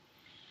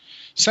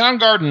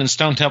 Soundgarden and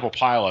Stone Temple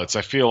Pilots,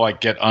 I feel like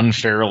get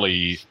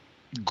unfairly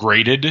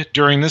graded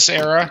during this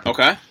era.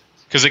 Okay.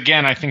 Because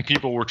again, I think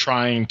people were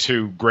trying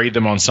to grade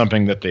them on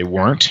something that they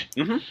weren't.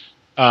 Mm-hmm.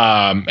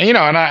 And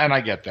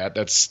I get that.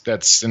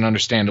 That's an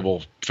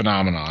understandable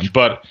phenomenon.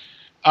 But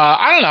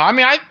I don't know. I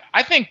mean,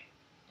 I think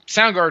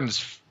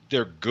Soundgarden's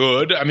they're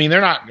good. I mean,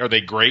 they're not. Are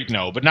they great?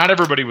 No, but not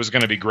everybody was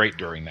going to be great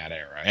during that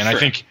era. And sure. I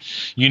think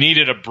you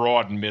needed a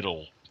broad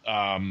middle.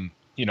 In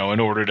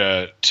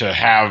order to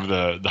have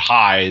the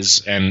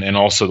highs and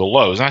also the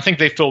lows. And I think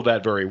they filled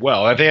that very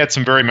well. They had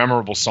some very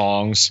memorable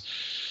songs.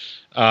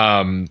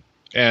 They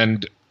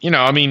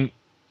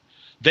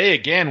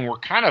again were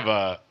kind of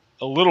a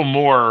little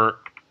more.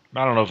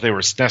 I don't know if they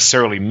were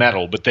necessarily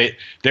metal, but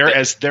their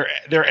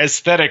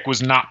aesthetic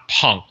was not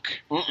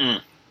punk.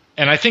 Mm-mm.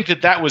 And I think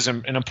that was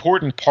an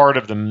important part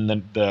of the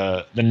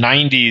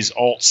 90s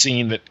alt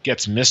scene that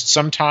gets missed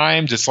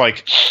sometimes. It's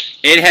like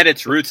it had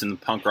its roots in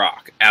punk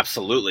rock.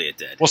 Absolutely, it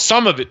did. Well,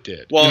 some of it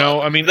did.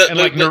 Well, I mean,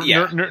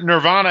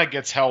 Nirvana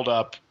gets held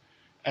up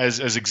as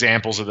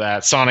examples of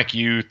that. Sonic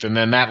Youth, and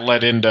then that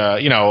led into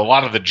a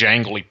lot of the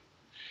jangly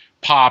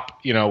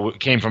pop.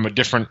 Came from a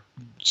different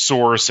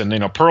source,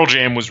 and Pearl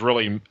Jam was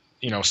really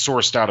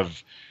sourced out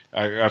of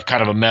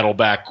kind of a metal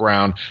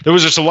background. There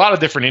was just a lot of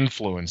different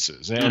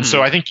influences, and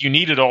so I think you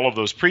needed all of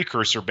those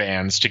precursor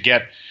bands to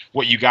get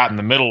what you got in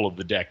the middle of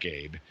the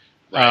decade.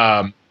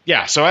 Right.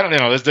 So I don't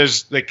know.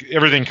 There's like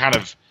everything kind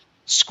of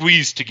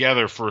squeezed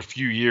together for a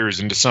few years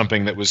into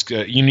something that was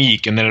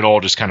unique, and then it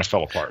all just kind of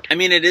fell apart. I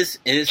mean, it is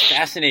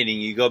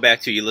fascinating. You go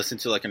back to, you listen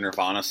to like a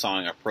Nirvana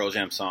song, a Pearl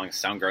Jam song, a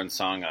Soundgarden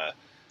song, a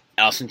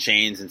Alice in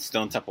Chains, and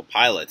Stone Temple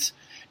Pilots.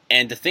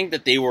 And to think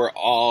that they were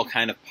all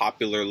kind of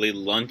popularly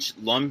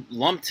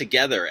lumped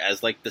together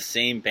as like the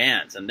same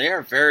bands. And they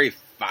are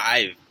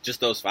just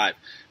those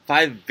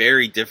five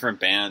very different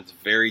bands,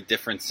 very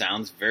different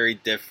sounds, very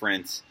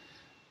different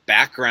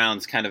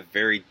backgrounds, kind of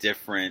very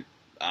different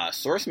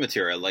source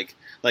material. Like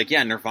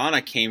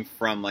Nirvana came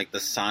from like the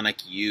Sonic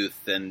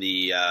Youth and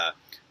the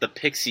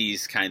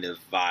Pixies kind of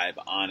vibe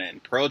on it.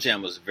 And Pearl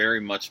Jam was very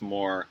much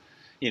more,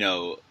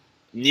 Neil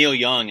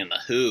Young and the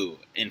Who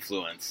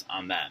influence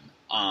on them.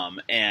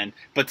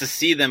 But to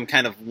see them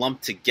kind of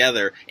lumped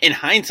together in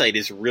hindsight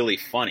is really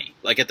funny.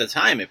 Like at the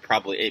time,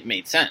 it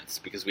made sense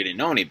because we didn't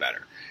know any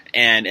better.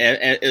 And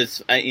it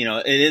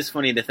is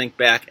funny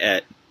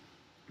to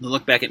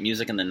look back at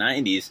music in the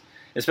 90s,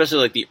 especially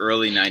like the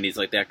early 90s,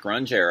 like that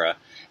grunge era,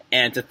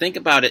 and to think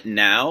about it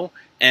now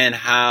and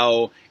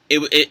how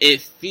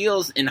it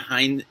feels in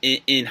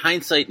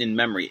hindsight and in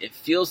memory, it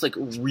feels like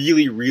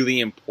really,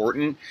 really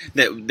important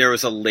that there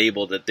was a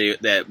label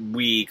that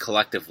we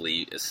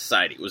collectively as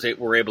society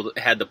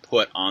had to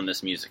put on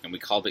this music, and we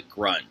called it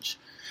grunge,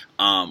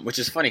 which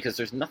is funny because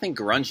there's nothing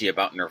grungy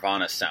about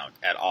Nirvana's sound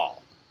at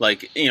all.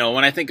 Like, when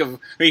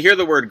you hear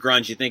the word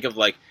grunge, you think of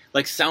like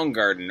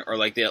Soundgarden or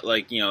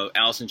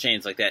Alice in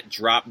Chains, like that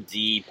drop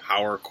D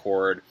power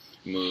chord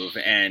move,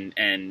 and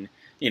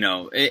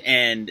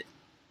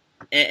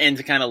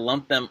to kind of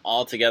lump them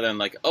all together and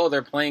like, oh,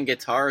 they're playing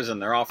guitars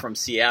and they're all from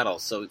Seattle,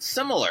 so it's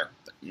similar.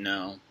 But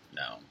no.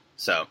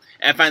 So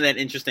I find that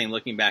interesting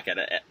looking back at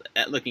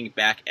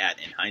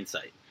in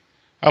hindsight.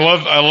 I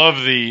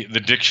love the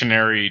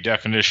dictionary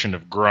definition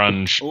of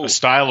grunge: a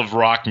style of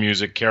rock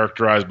music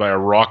characterized by a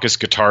raucous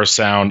guitar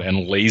sound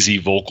and lazy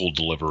vocal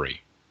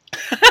delivery.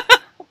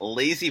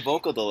 Lazy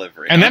vocal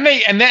delivery. And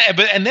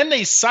then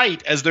they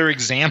cite as their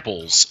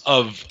examples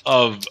of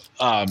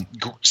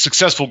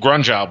successful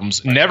grunge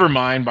albums: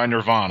 Nevermind by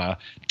Nirvana,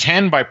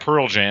 10 by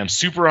Pearl Jam,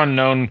 Super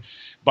Unknown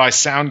by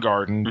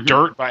Soundgarden,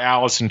 Dirt by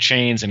Alice in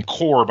Chains, and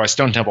Core by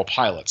Stone Temple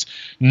Pilots.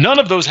 None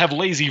of those have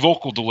lazy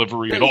vocal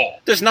delivery at all.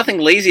 There's nothing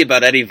lazy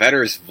about Eddie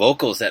Vedder's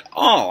vocals at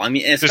all. I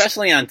mean,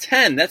 especially on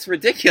 10, that's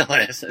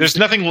ridiculous. There's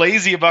nothing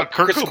lazy about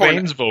Kurt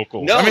Cobain's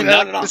vocals. No,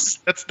 not at all.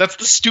 That's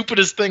the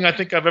stupidest thing I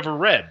think I've ever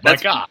read. My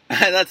God.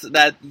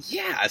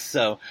 Yeah.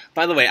 So,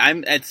 by the way,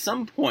 I'm at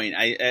some point,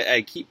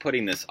 I keep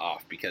putting this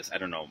off because I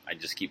don't know. I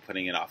just keep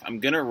putting it off. I'm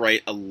gonna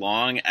write a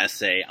long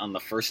essay on the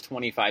first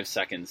 25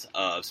 seconds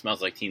of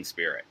 "Smells Like Teen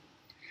Spirit."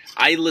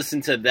 I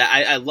listen to that.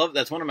 I love,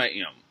 that's one of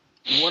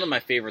my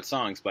favorite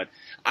songs, but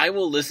I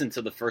will listen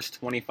to the first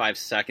 25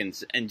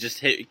 seconds and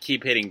just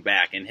keep hitting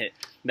back and hit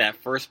that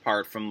first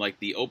part from like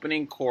the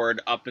opening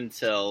chord up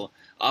until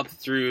that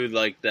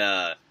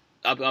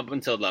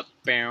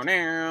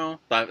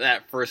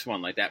first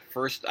one, like that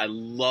first, I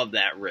love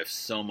that riff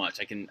so much.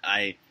 I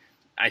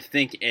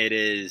think it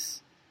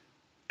is,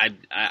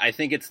 I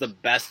think it's the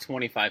best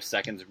 25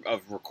 seconds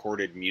of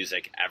recorded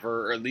music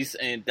ever, or at least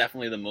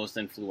definitely the most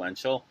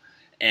influential.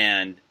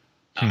 And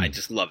I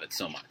just love it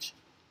so much.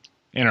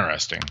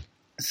 Interesting.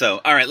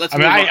 So, all right, let's.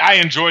 I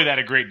enjoy that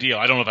a great deal.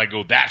 I don't know if I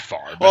go that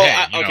far.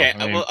 But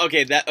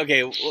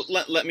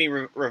let me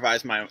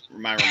revise my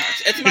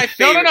remarks. It's my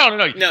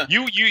favorite. No.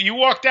 You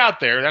walked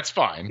out there. That's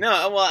fine.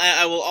 No, well,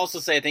 I will also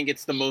say I think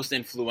it's the most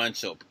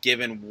influential,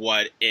 given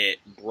what it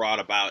brought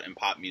about in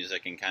pop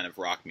music and kind of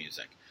rock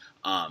music.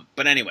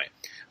 But anyway,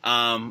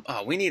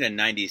 we need a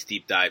 90s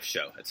deep dive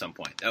show at some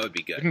point. That would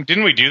be good.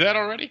 Didn't we do that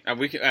already?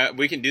 We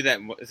can do that.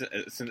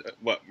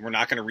 What, we're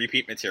not going to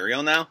repeat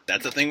material now?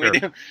 That's a thing we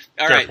do?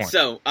 All right, point.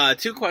 So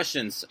 2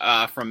 questions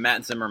from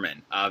Matt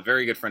Zimmerman, a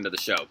very good friend of the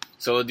show.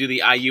 So we'll do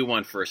the IU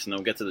one first, and then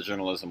we'll get to the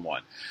journalism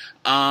one.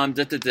 I'm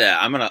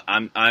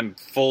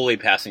fully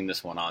passing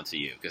this one on to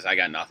you, because I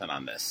got nothing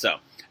on this. So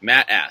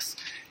Matt asks,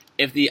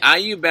 if the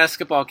IU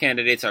basketball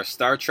candidates are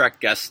Star Trek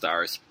guest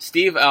stars,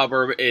 Steve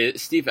Alford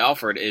is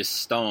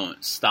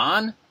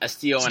Ston?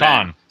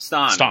 S-T-O-N-N.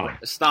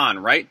 Ston,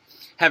 right?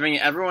 Having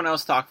everyone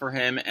else talk for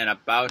him and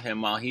about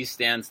him while he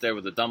stands there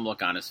with a dumb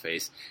look on his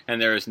face,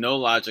 and there is no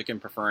logic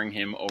in preferring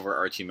him over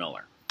Archie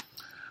Miller.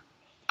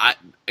 I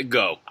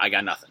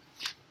got nothing.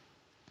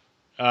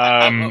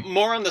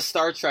 More on the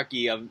Star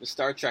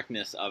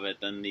Trekness of it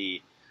than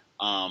the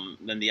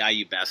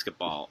IU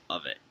basketball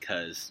of it,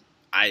 because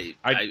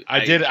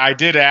I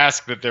did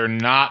ask that there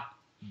not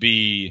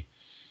be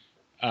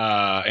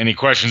any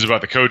questions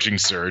about the coaching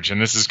surge,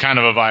 and this is kind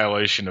of a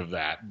violation of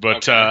that.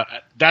 But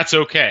that's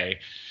okay.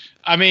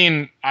 I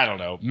mean, I don't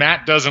know.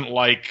 Matt doesn't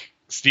like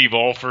Steve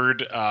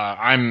Alford.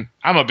 I'm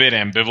a bit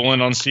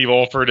ambivalent on Steve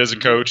Alford as a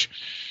coach.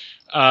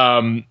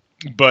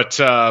 But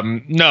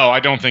no, I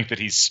don't think that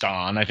he's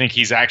Ston. I think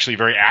he's actually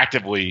very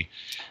actively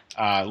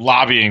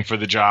lobbying for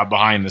the job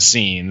behind the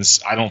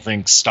scenes. I don't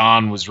think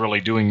Ston was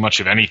really doing much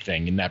of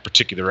anything in that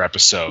particular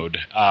episode.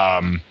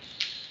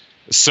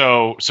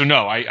 So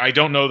no, I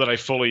don't know that I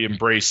fully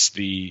embrace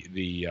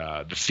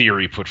the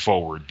theory put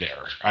forward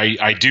there.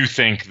 I do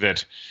think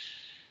that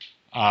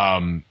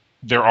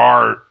there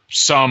are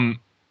some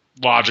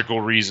logical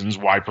reasons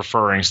why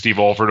preferring Steve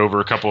Alford over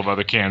a couple of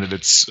other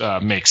candidates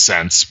makes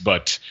sense,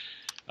 but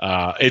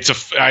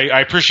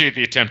I appreciate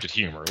the attempt at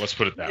humor. Let's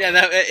put it that way.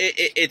 Yeah,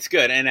 it's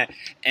good, and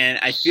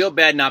I feel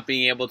bad not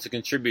being able to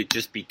contribute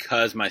just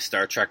because my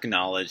Star Trek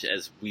knowledge,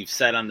 as we've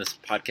said on this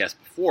podcast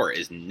before,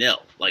 is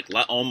nil, like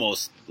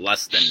almost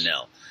less than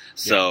nil.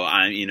 So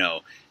I'm,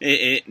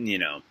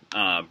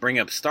 bring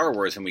up Star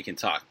Wars and we can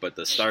talk. But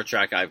the Star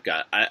Trek, I've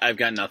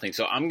got nothing.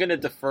 So I'm going to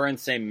defer and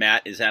say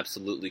Matt is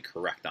absolutely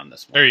correct on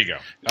this one. There you go.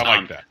 I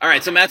like that. All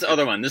right. So Matt's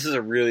other one. This is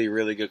a really,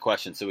 really good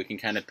question. So we can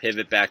kind of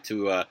pivot back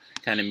to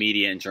kind of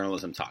media and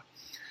journalism talk.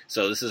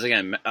 So this is,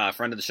 again, a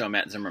friend of the show,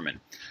 Matt Zimmerman.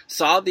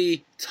 Saw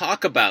the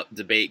talk about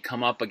debate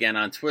come up again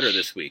on Twitter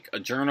this week. A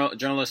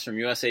journalist from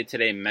USA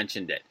Today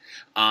mentioned it.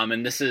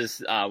 And this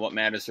is what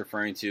Matt is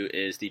referring to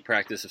is the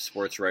practice of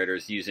sports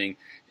writers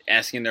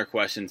asking their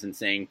questions and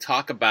saying,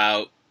 talk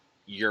about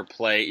your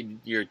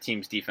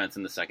team's defense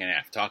in the second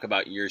half. Talk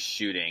about your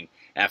shooting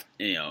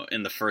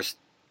in the first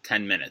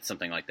 10 minutes,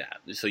 something like that.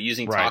 So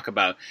using talk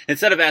about,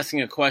 instead of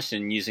asking a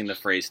question, using the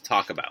phrase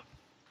talk about.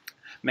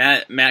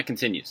 Matt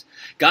continues,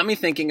 got me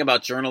thinking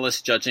about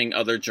journalists judging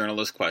other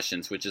journalists'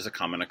 questions, which is a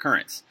common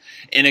occurrence.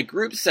 In a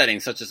group setting,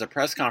 such as a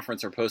press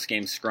conference or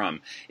post-game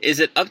scrum, is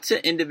it up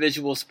to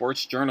individual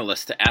sports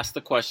journalists to ask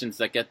the questions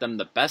that get them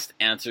the best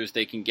answers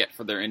they can get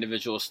for their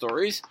individual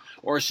stories?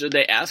 Or should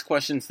they ask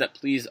questions that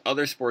please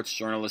other sports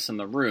journalists in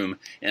the room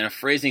in a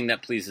phrasing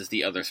that pleases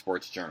the other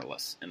sports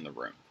journalists in the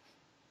room?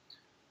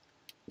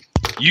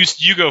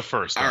 You go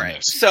first. All right.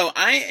 This. So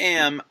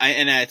and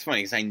it's funny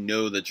because I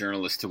know the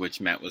journalist to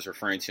which Matt was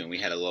referring to, and we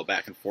had a little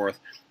back and forth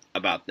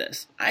about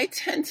this. I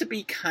tend to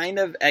be kind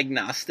of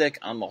agnostic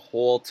on the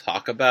whole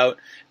talk about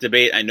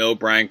debate. I know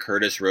Brian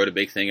Curtis wrote a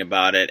big thing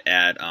about it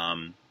at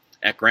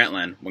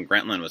Grantland when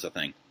Grantland was a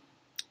thing.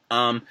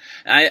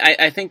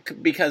 I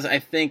think because I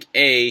think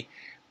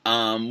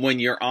when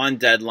you're on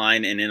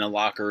deadline and in a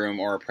locker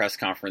room or a press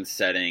conference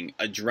setting,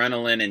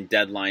 adrenaline and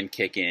deadline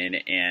kick in,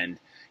 and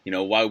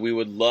while we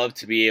would love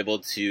to be able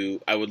to,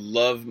 I would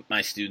love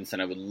my students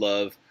and I would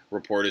love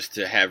reporters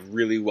to have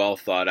really well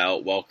thought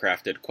out, well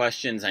crafted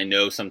questions. I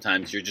know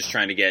sometimes you're just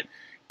trying to get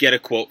a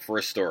quote for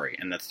a story,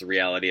 and that's the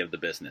reality of the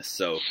business.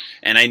 So,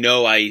 and I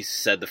know I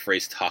said the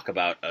phrase "talk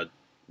about" a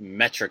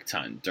metric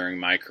ton during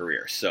my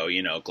career. So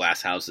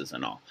glass houses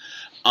and all.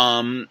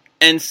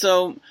 And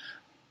so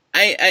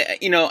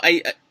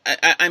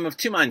I'm of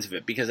two minds of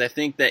it because I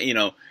think that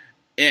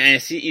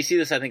and you see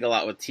this, I think, a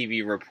lot with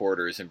TV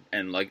reporters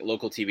and like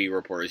local TV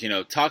reporters.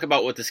 Talk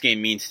about what this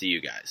game means to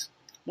you guys.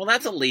 Well,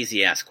 that's a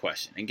lazy-ass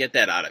question, and get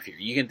that out of here.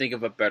 You can think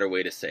of a better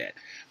way to say it.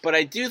 But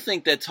I do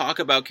think that talk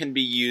about can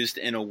be used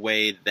in a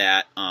way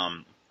that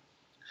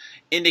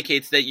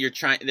indicates that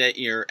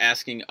you're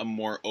asking a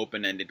more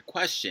open-ended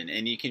question,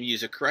 and you can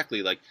use it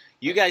correctly. Like,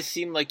 you guys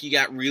seem like you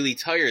got really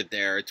tired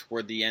there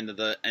toward the end of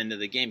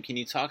the game. Can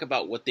you talk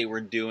about what they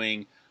were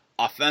doing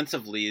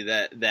offensively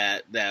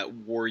that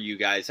wore you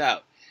guys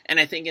out? And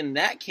I think in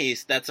that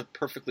case, that's a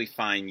perfectly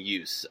fine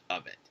use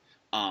of it.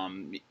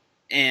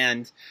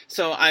 And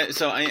so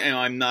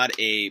I'm not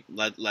a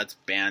let's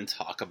ban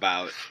talk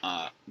about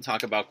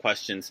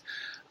questions.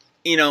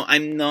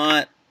 I'm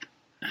not.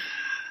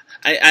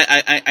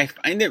 I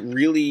find it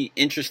really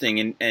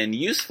interesting and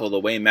useful the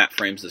way Matt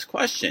frames this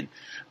question.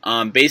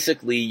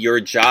 Basically,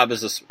 your job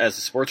as a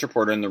sports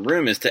reporter in the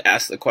room is to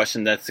ask the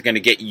question that's going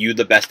to get you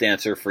the best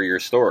answer for your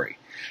story.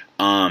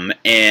 And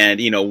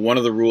one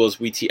of the rules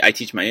I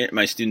teach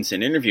my students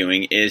in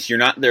interviewing is you're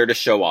not there to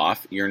show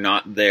off. You're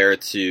not there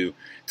to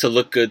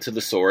look good to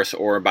the source,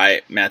 or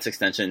by Matt's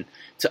extension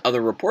to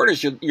other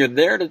reporters. You're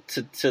there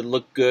to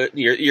look good.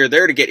 You're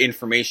there to get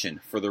information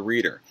for the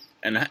reader,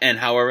 and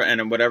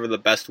whatever the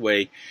best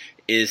way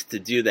is to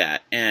do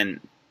that.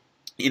 And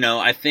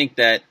I think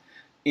that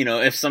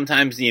if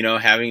sometimes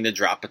having to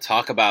drop a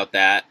talk about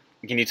that,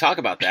 can you talk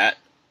about that?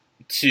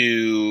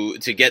 To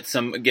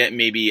get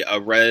maybe a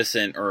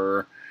reticent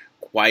or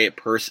quiet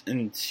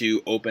person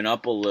to open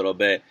up a little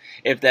bit,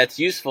 if that's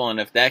useful and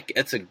if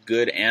that's a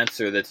good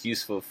answer that's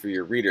useful for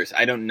your readers,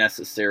 I don't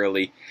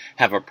necessarily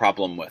have a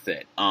problem with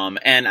it.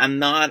 And I'm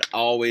not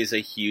always a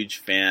huge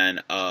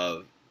fan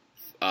of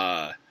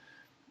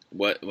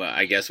what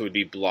I guess would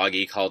be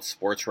bloggy called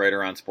sports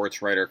writer on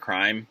sports writer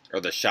crime, or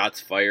the shots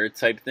fired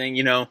type thing.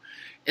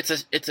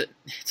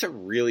 It's a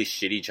really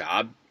shitty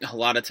job. A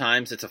lot of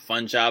times it's a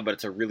fun job, but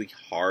it's a really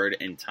hard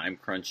and time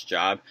crunch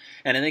job.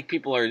 And I think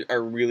people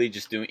are really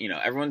just doing,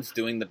 everyone's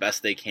doing the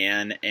best they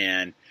can.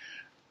 And,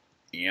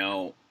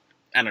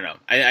 I don't know.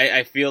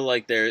 I feel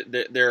like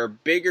there are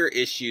bigger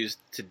issues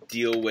to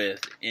deal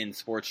with in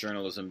sports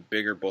journalism,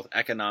 bigger both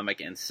economic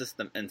and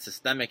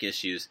systemic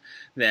issues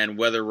than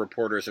whether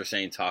reporters are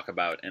saying talk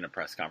about in a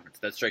press conference.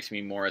 That strikes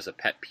me more as a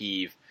pet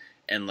peeve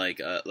and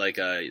like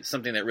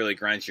something that really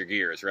grinds your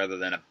gears rather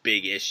than a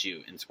big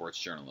issue in sports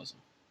journalism.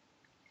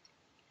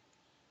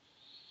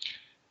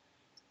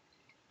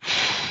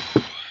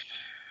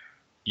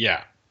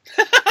 Yeah.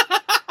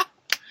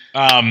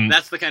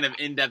 That's the kind of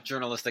in-depth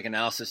journalistic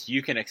analysis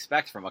you can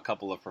expect from a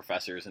couple of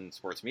professors in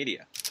sports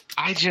media.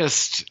 I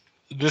think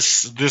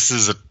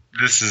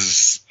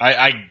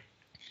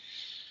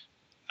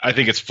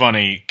it's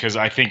funny because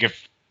I think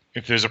if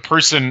there's a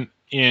person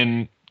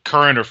in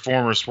current or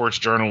former sports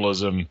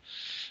journalism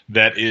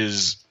that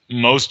is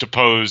most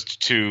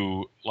opposed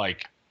to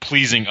like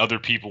pleasing other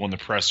people in the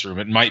press room,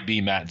 it might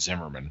be Matt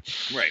Zimmerman,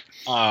 right?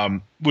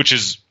 Which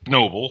is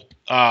noble,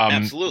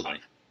 absolutely.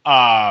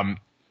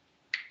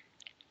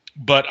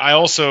 But I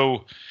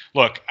also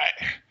look.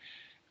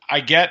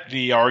 I get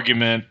the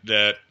argument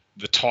that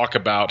the talk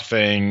about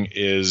thing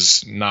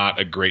is not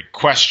a great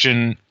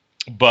question,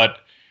 but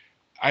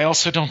I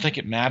also don't think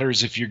it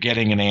matters if you're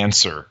getting an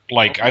answer.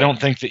 Like, okay. I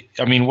don't think that.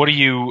 I mean, what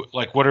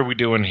are we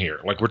doing here?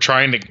 Like, we're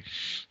trying to,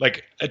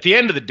 like, at the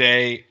end of the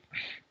day,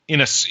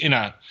 in a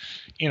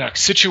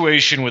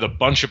situation with a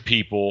bunch of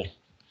people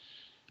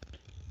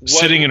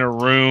sitting in a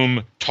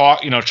room,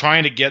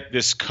 trying to get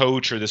this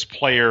coach or this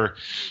player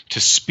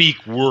to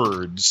speak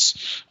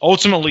words.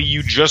 Ultimately,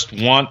 you just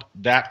want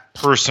that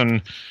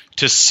person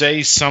to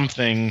say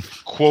something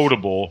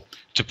quotable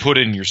to put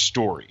in your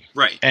story,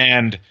 right?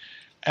 And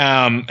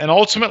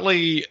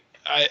ultimately,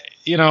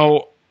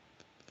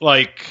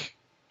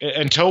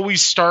 until we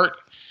start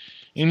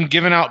in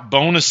giving out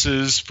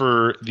bonuses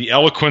for the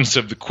eloquence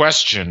of the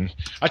question,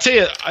 I tell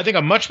you, I think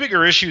a much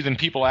bigger issue than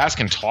people ask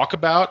and talk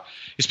about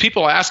is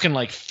people asking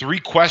like 3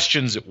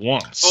 questions at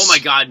once. Oh my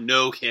God,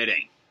 no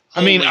kidding.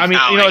 I mean,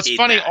 it's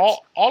funny.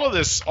 All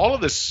this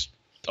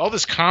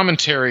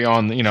commentary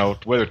on,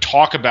 whether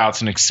talk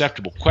about's an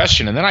acceptable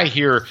question, and then I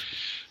hear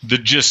the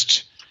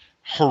just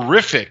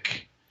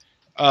horrific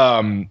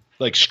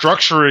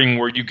structuring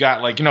where you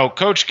got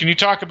coach, can you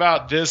talk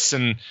about this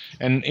and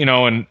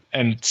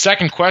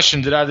second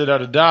question da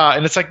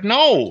and it's like,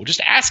 no,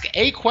 just ask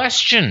a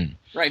question.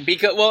 Right,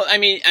 because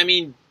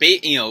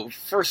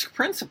first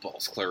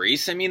principles,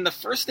 Clarice. I mean, the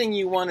first thing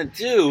you want to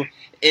do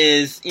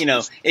is,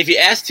 if you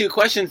ask 2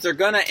 questions, they're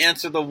going to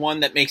answer the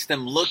one that makes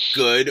them look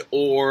good,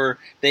 or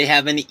they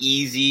have an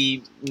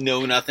easy,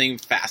 know-nothing,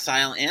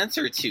 facile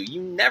answer to. You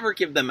never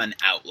give them an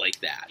out like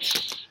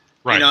that.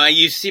 Right.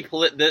 You see,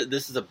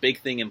 this is a big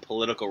thing in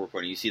political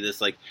reporting. You see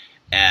this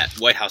at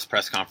White House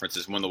press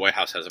conferences when the White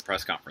House has a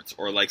press conference,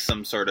 or like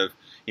some sort of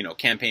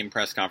campaign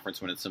press conference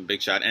when it's some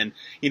big shot. And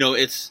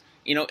it's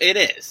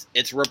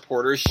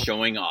reporters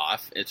showing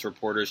off. It's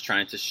reporters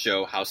trying to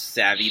show how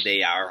savvy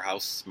they are, how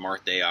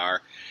smart they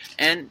are.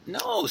 And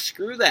no,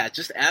 screw that.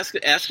 Just ask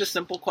a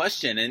simple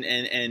question.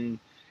 And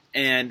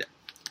when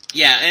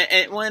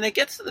it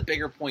gets to the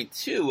bigger point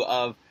too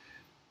of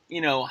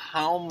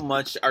how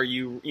much are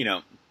you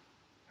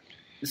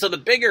So the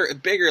bigger,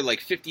 like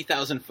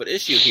 50,000 foot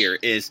issue here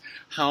is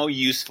how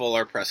useful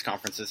are press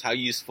conferences? How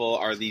useful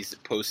are these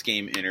post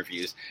game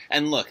interviews?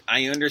 And look,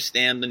 I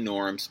understand the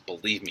norms.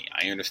 Believe me,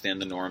 I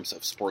understand the norms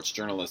of sports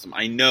journalism.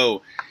 I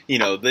know,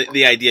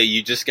 the idea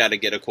you just got to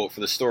get a quote for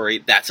the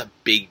story. That's a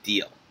big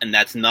deal, and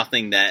that's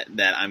nothing that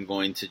I'm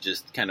going to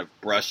just kind of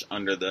brush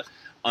under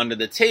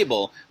the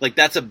table. Like,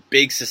 that's a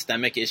big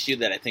systemic issue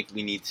that I think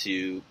we need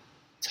to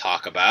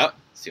talk about.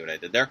 See what I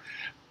did there?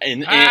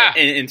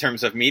 In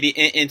terms of media,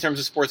 in terms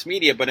of sports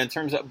media,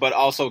 but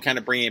also kind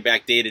of bringing it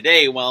back day to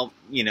day. Well,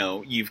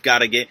 you've got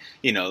to get,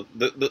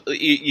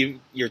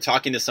 you're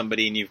talking to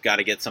somebody and you've got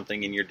to get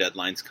something in your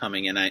deadlines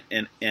coming. And I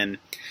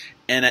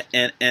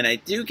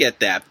do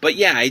get that, but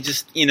yeah, I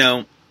just,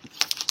 it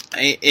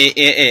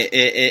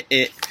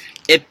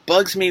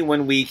bugs me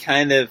when we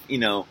kind of,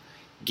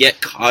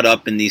 get caught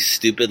up in these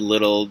stupid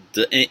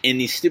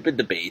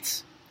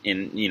debates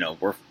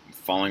we're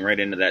falling right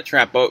into that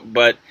trap.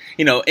 But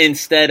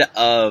instead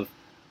of,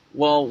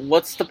 well,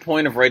 what's the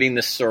point of writing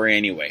this story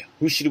anyway?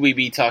 Who should we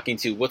be talking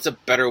to? What's a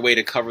better way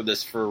to cover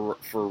this for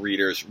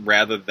readers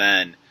rather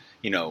than,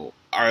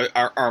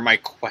 are my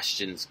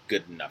questions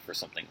good enough or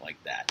something like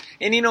that?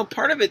 And,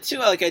 part of it too,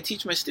 like I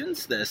teach my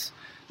students this,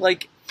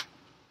 like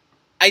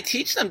I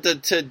teach them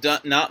to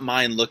not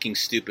mind looking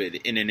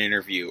stupid in an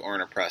interview or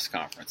in a press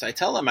conference. I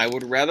tell them I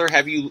would rather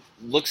have you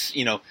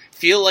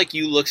feel like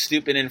you look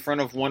stupid in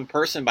front of one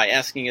person by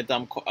asking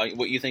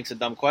what you think's a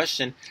dumb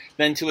question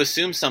than to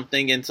assume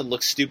something and to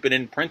look stupid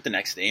in print the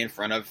next day in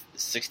front of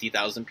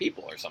 60,000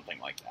 people or something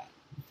like that.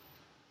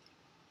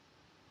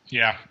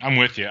 Yeah, I'm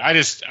with you.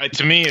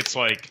 To me, it's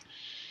like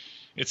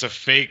it's a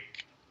fake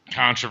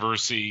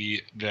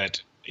controversy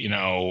that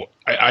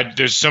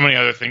there's so many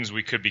other things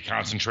we could be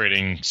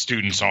concentrating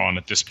students on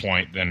at this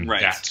point than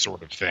that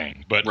sort of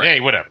thing. But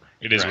hey, whatever.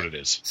 It is what it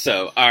is.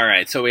 So, all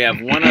right. So we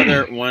have one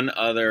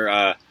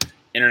other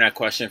internet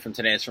question from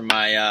today. It's from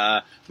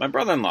my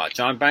brother-in-law,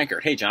 John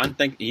Bankert. Hey, John.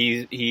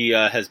 He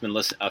has been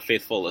a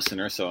faithful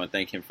listener, so I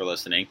thank him for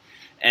listening.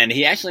 And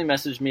he actually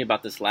messaged me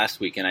about this last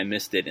week, and I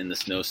missed it in the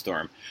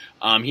snowstorm.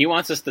 He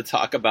wants us to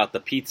talk about the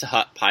Pizza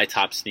Hut pie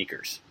top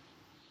sneakers.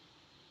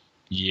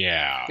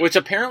 Yeah. Which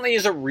apparently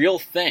is a real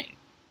thing.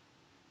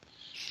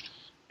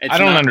 I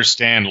don't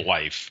understand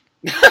life.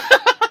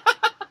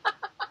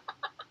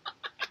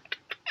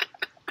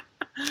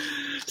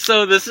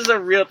 So this is a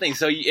real thing.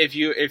 So if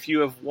you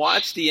have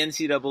watched the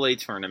NCAA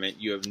tournament,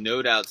 you have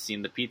no doubt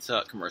seen the Pizza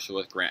Hut commercial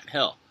with Grant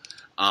Hill.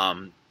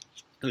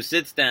 Who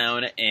sits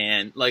down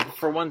and, like,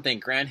 for one thing,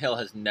 Grant Hill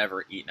has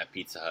never eaten a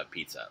Pizza Hut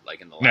pizza,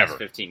 like, in the last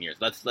 15 years.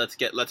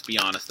 Let's be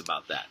honest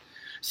about that.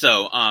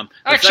 So,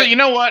 actually, you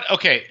know what?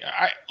 Okay,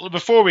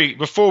 before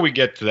we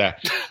get to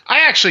that,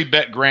 I actually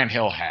bet Grant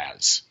Hill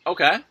has.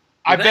 Okay.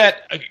 I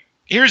bet.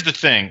 Here's the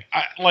thing.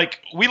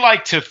 We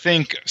like to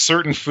think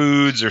certain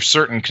foods or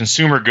certain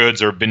consumer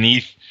goods are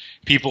beneath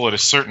people at a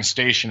certain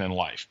station in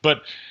life,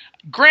 but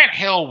Grant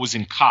Hill was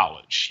in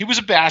college. He was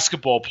a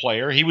basketball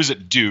player. He was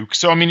at Duke.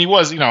 So, I mean, it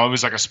was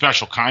like a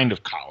special kind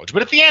of college.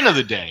 But at the end of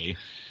the day,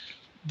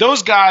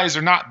 those guys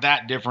are not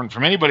that different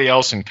from anybody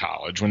else in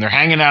college when they're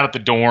hanging out at the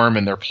dorm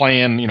and they're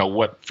playing,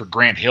 what for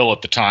Grant Hill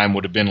at the time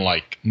would have been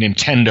like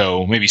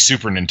Nintendo, maybe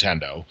Super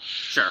Nintendo.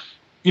 Sure.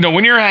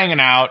 When you're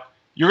hanging out,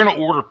 you're going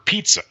to order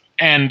pizza.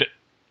 And,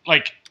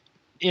 like,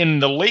 in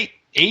the late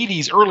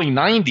 80s, early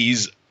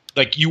 90s,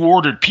 like, you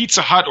ordered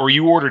Pizza Hut or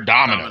you ordered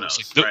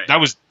Domino's.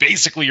 That was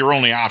basically your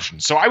only option.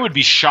 So I would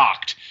be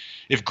shocked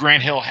if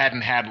Grant Hill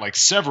hadn't had, like,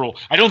 several.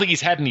 I don't think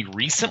he's had any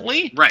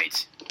recently.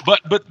 Right.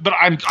 But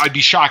I'd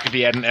be shocked if he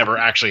hadn't ever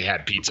actually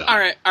had Pizza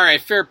Hut. All right,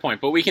 fair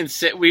point. But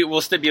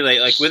we'll stipulate,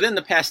 like, within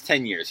the past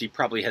 10 years, he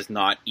probably has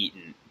not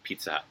eaten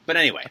Pizza Hut. But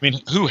anyway. I mean,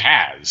 who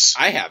has?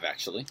 I have,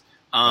 actually.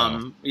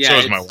 So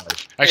is my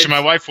wife.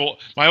 Actually,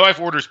 my wife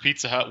orders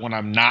Pizza Hut when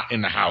I'm not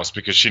in the house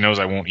because she knows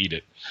I won't eat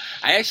it.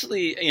 I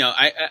actually,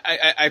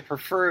 I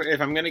prefer, if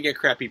I'm going to get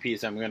crappy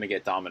pizza, I'm going to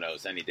get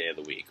Domino's any day of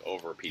the week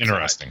over Pizza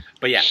Interesting. Hut.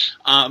 But yeah,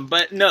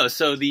 but no.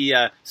 So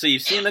so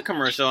you've seen the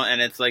commercial,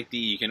 and it's like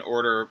you can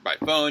order by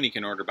phone, you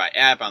can order by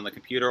app on the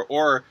computer,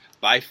 or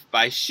by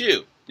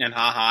shoe. And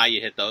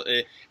you hit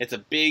it's a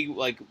big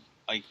like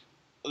it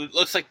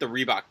looks like the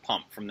Reebok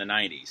pump from the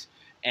 90s.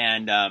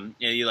 And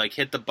you like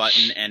hit the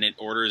button and it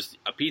orders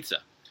a pizza.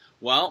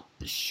 Well,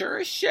 sure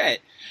as shit,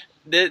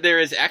 there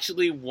is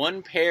actually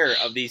one pair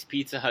of these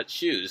Pizza Hut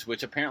shoes,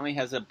 which apparently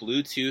has a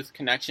Bluetooth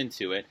connection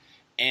to it,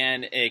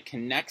 and it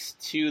connects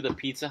to the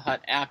Pizza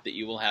Hut app that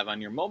you will have on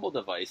your mobile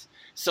device,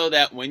 so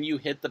that when you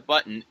hit the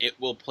button, it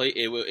will play.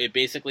 It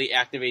basically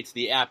activates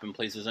the app and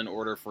places an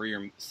order for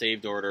your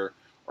saved order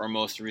or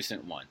most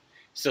recent one.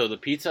 So the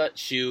Pizza Hut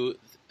shoe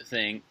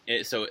thing,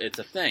 so it's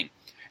a thing,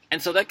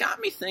 and so that got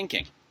me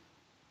thinking.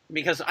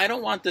 Because I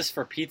don't want this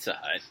for Pizza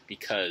Hut,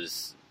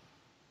 because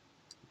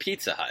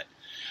Pizza Hut.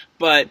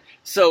 But,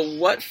 so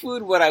what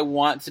food would I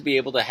want to be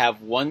able to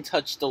have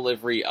one-touch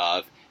delivery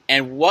of,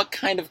 and what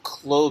kind of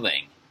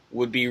clothing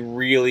would be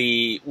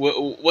really...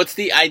 What's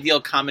the ideal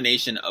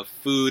combination of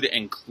food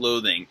and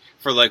clothing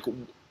for, like,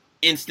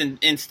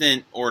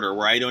 instant order,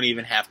 where I don't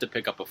even have to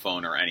pick up a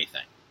phone or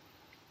anything?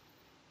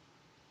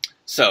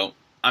 So,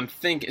 I'm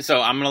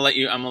gonna let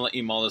you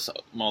mull this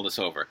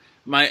over.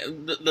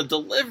 The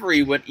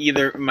delivery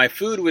my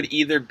food would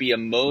either be a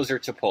Moe's or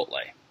Chipotle,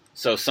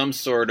 so some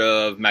sort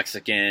of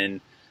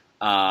Mexican,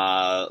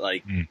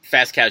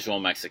 fast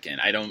casual Mexican.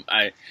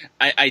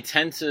 I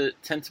tend to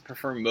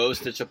prefer Moe's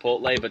to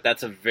Chipotle, but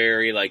that's a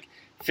very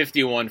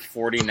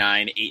 51-49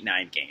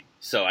 8-9 game.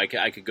 So I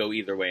could go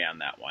either way on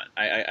that one.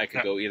 I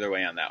could go either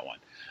way on that one.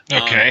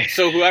 Okay.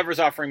 So whoever's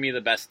offering me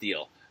the best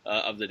deal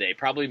of the day,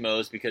 probably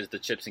Moe's, because the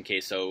chips and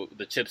queso,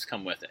 the chips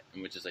come with it,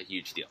 which is a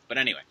huge deal. But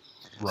anyway,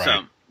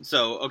 right.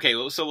 So okay,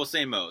 so we'll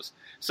say Moe's.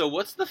 So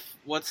what's the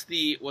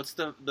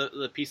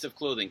piece of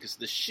clothing? Because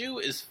the shoe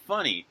is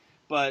funny,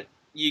 but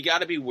you got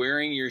to be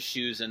wearing your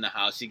shoes in the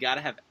house. You got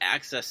to have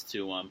access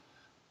to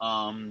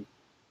them.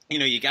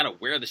 You got to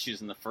wear the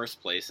shoes in the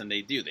first place, and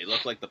they do. They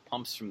look like the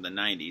pumps from the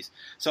 90s.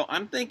 So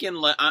I'm thinking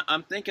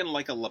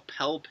like a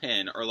lapel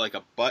pin or like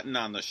a button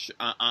on the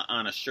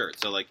on a shirt.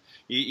 So like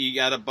you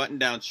got a button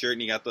down shirt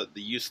and you got the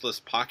useless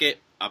pocket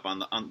up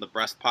on the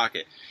breast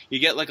pocket. You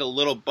get like a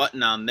little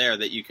button on there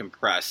that you can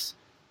press.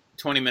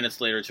 20 minutes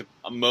later,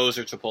 a Moe's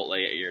or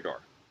Chipotle at your door.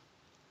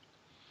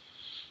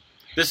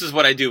 This is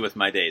what I do with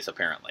my days,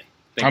 apparently.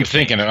 I've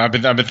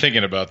been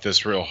thinking about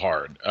this real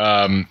hard.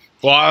 Well,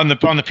 on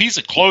the piece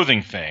of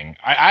clothing thing,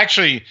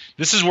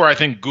 this is where I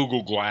think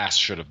Google Glass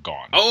should have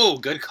gone. Oh,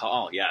 good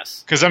call.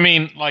 Yes. Because I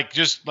mean,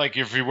 just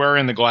if you're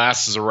wearing the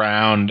glasses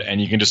around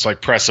and you can just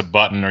press a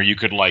button, or you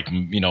could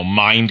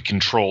mind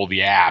control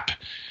the app,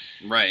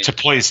 right to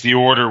place the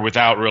order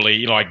without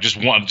really, like just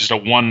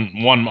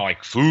one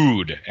like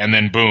food, and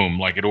then boom,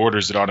 like it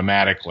orders it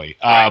automatically.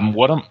 Right.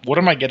 What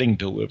am I getting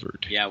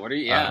delivered? Yeah, what are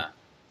you? Yeah.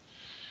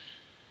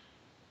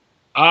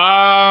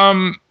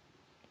 I'm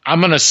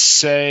gonna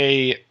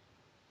say,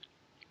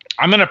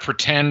 I'm gonna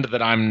pretend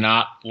that I'm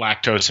not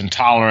lactose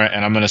intolerant,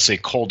 and I'm gonna say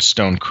Cold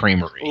Stone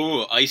Creamery.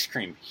 Ooh, ice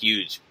cream,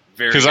 huge.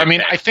 Very. Because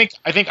good I pick.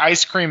 think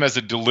ice cream as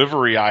a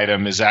delivery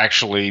item is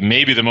actually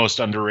maybe the most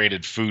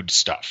underrated food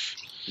stuff.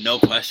 No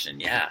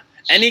question. Yeah.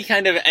 Any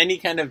kind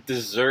of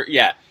dessert.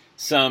 Yeah.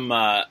 Some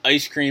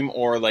ice cream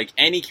or like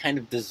any kind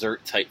of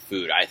dessert type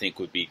food, I think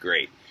would be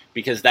great,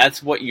 because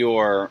that's what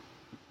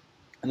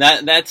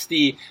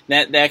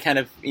that kind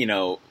of,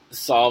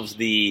 solves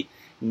the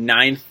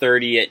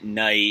 9:30 at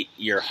night.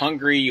 You're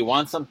hungry. You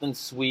want something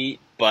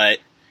sweet, but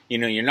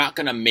you're not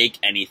gonna make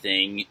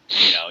anything.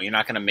 You're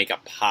not gonna make a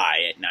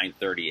pie at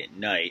 9:30 at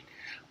night.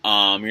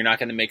 You're not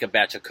gonna make a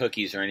batch of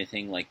cookies or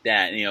anything like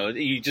that.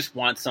 You just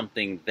want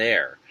something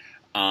there.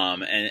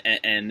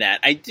 And that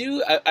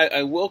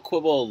I will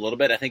quibble a little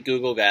bit. I think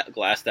Google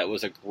Glass, that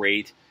was a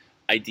great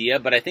idea,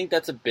 but I think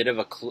that's a bit of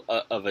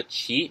a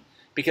cheat,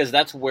 because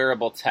that's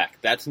wearable tech.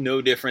 That's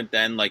no different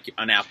than like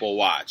an Apple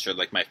Watch or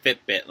like my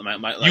Fitbit.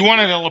 You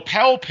wanted a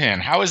lapel pin.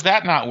 How is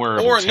that not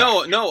wearable or tech?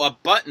 no, a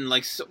button.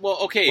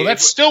 Okay. Well,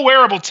 that's still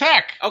wearable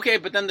tech. Okay,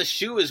 but then the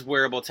shoe is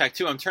wearable tech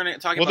too. I'm turning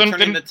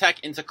the tech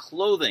into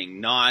clothing,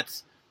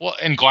 not. Well,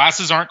 and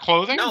glasses aren't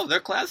clothing? No,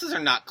 their glasses are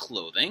not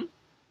clothing.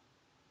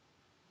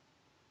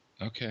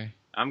 Okay.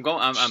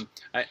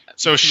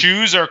 So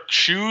shoes are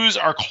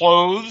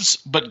clothes,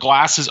 but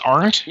glasses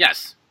aren't?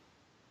 Yes.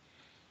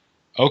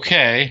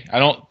 Okay. I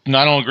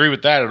don't agree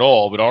with that at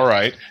all, but all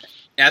right.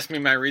 Ask me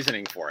my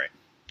reasoning for it.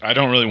 I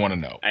don't really want to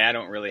know. I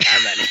don't really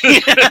have any.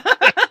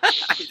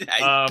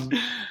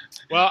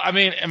 Well, I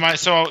mean,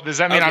 so does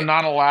that mean I'm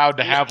not allowed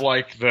to have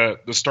like the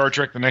Star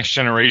Trek The Next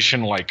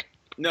Generation like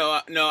No,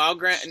 I'll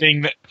grant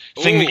thing that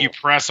you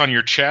press on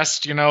your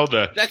chest,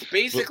 That's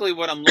basically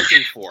what I'm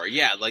looking for.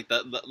 Yeah,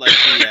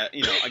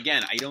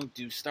 again, I don't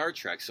do Star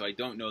Trek, so I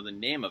don't know the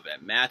name of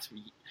it. Matt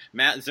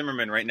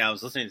Zimmerman right now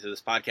is listening to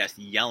this podcast,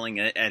 yelling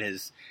at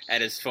his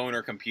phone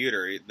or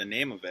computer the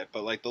name of it.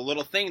 But like the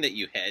little thing that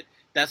you hit,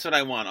 that's what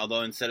I want.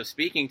 Although instead of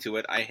speaking to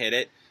it, I hit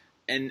it,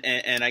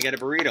 and I get a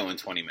burrito in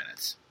 20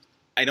 minutes.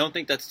 I don't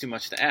think that's too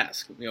much to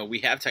ask.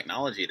 We have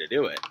technology to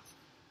do it.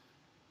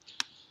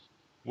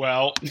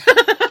 Well,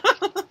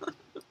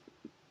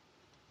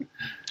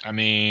 I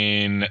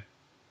mean,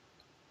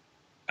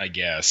 I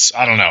guess.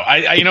 I don't know.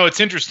 It's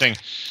interesting.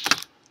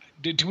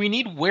 Do we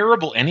need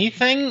wearable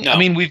anything? No. I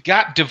mean, we've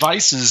got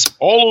devices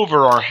all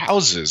over our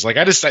houses. Like,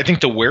 I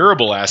think the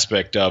wearable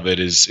aspect of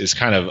it is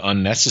kind of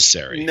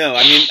unnecessary. No,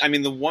 I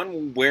mean the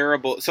one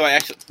wearable. So I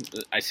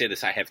say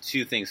this. I have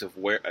two things of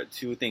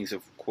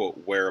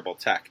quote wearable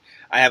tech.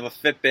 I have a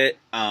Fitbit,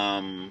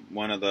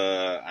 one of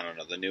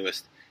the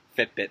newest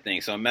Fitbit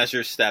thing. So it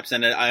measures steps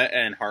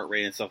and heart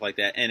rate and stuff like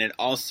that. And it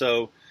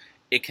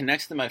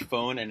connects to my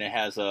phone, and it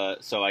has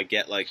so I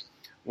get like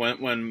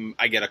when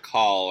I get a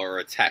call or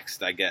a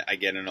text, I get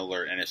an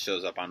alert, and it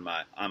shows up on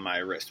my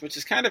wrist, which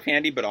is kind of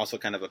handy, but also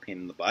kind of a pain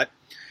in the butt.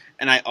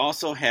 And I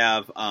also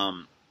have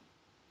I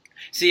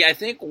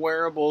think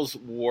wearables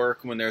work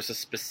when there's a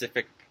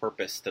specific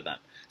purpose to them.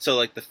 So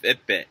like the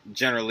Fitbit,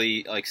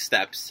 generally like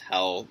steps,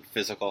 health,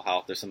 physical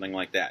health, or something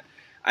like that.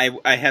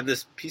 I have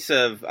this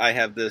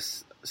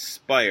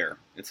Spire.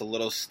 It's a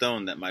little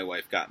stone that my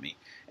wife got me,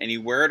 and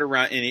you wear it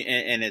around,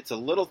 and it's a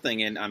little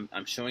thing, and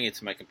I'm showing it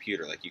to my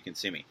computer, like you can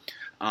see me,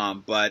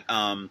 but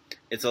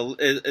it's a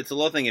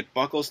little thing. It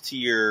buckles to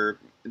your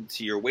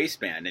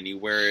waistband, and you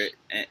wear it,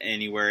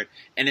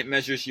 and it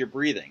measures your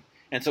breathing.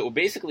 And so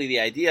basically, the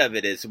idea of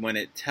it is when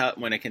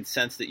it can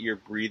sense that you're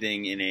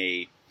breathing in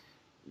a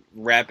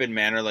rapid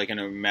manner, like in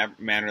a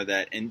manner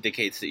that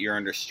indicates that you're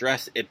under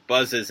stress, it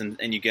buzzes,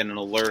 and you get an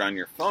alert on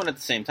your phone at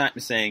the same time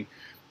saying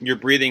your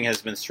breathing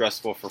has been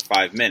stressful for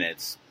 5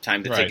 minutes.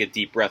 Time to take a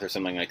deep breath or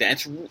something like that.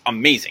 It's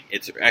amazing.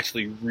 It's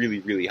actually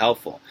really, really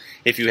helpful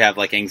if you have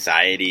like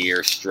anxiety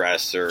or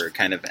stress or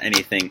kind of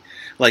anything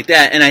like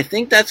that. And I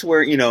think that's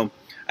where,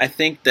 I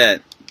think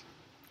that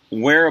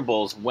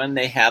wearables, when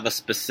they have a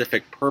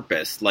specific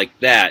purpose like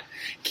that,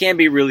 can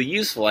be really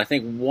useful. I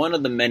think one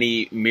of the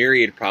many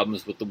myriad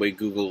problems with the way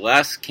Google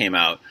Glass came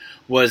out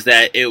was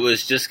that it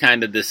was just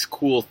kind of this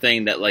cool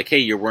thing that like, hey,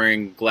 you're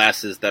wearing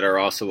glasses that are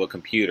also a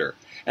computer.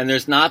 And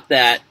there's not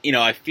that,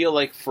 I feel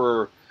like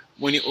for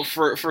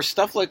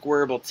stuff like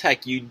wearable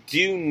tech, you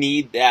do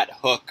need that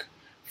hook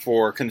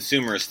for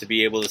consumers to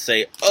be able to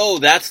say, oh,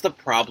 that's the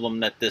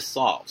problem that this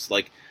solves.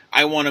 Like,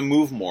 I want to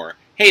move more.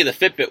 Hey, the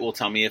Fitbit will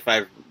tell me if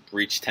I've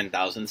reached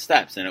 10,000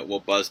 steps, and it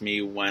will buzz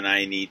me when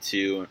I need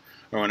to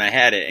or when I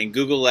had it. And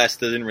Google Glass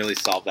doesn't really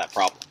solve that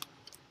problem.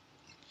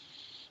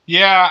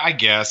 Yeah, I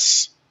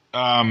guess.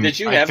 Did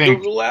you have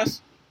Google Glass?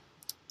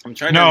 I'm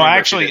trying to No, remember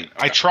actually, okay.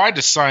 I tried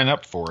to sign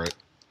up for it.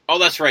 Oh,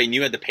 that's right. And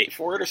you had to pay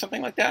for it or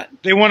something like that?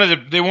 They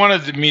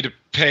wanted me to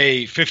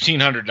pay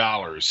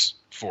 $1,500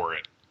 for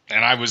it.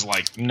 And I was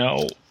like,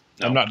 no,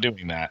 I'm not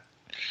doing that.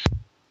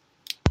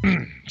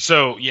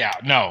 So yeah,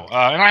 no,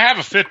 and I have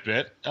a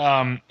Fitbit,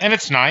 and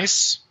it's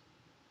nice.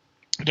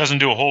 It doesn't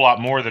do a whole lot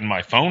more than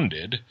my phone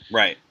did.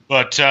 Right.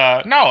 But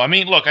no, I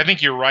mean, look, I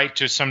think you're right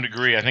to some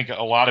degree. I think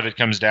a lot of it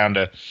comes down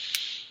to,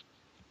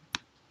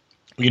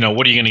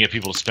 what are you going to get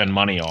people to spend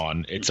money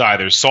on? It's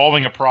either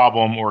solving a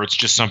problem or it's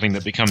just something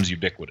that becomes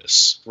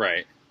ubiquitous.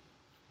 Right.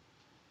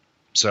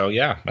 So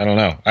yeah, I don't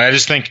know. I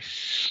just think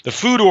the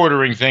food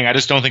ordering thing, I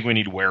just don't think we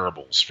need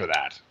wearables for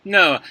that.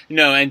 No,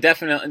 and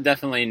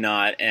definitely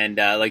not. And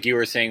like you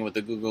were saying with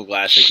the Google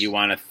Glass, like you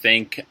want to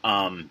think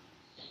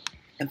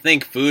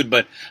food,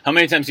 but how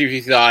many times have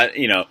you thought,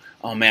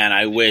 oh man,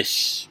 I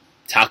wish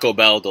Taco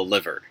Bell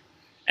delivered?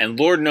 And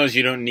Lord knows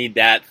you don't need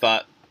that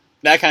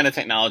kind of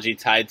technology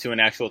tied to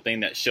an actual thing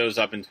that shows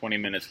up in 20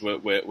 minutes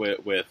with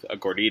a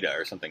gordita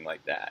or something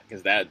like that,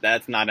 because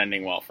that's not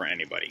ending well for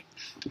anybody.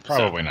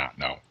 Probably not.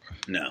 No.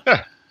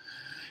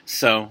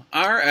 So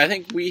I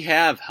think we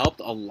have helped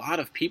a lot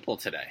of people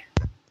today.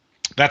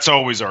 That's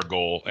always our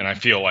goal, and I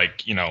feel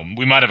like,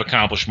 we might have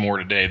accomplished more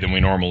today than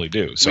we normally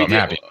do, so I'm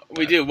happy.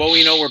 We do. Well,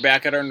 we know we're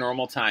back at our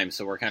normal time,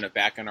 so we're kind of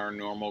back in our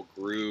normal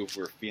groove.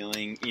 We're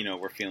feeling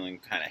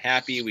kind of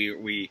happy.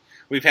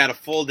 We've had a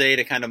full day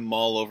to kind of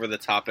mull over the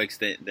topics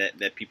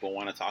that people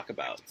want to talk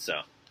about, so.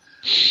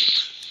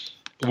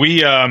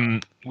 We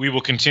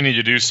will continue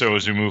to do so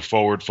as we move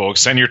forward,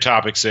 folks. Send your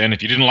topics in.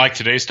 If you didn't like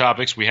today's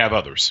topics, we have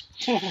others.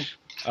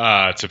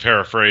 To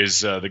paraphrase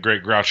the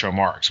great Groucho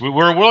Marx.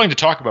 We're willing to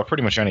talk about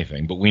pretty much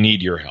anything, but we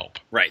need your help.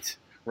 Right.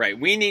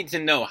 We need to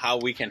know how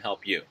we can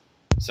help you.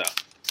 So.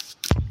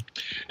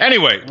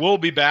 Anyway, we'll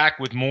be back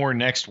with more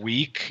next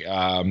week.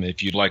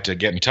 If you'd like to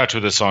get in touch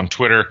with us on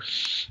Twitter,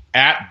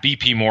 at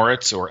BP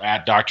Moritz or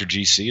at Dr.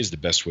 GC is the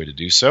best way to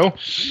do so.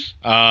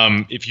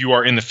 If you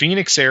are in the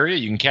Phoenix area,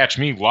 you can catch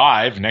me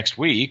live next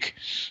week.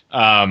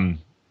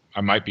 I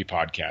might be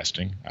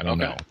podcasting. I don't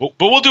know. But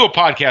we'll do a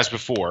podcast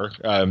before.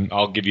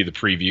 I'll give you the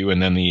preview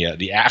and then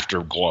the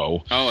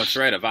afterglow. Oh, that's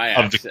right. Of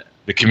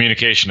the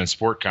Communication and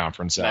Sport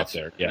Conference out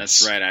there.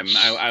 Yes. That's right.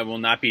 I will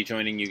not be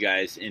joining you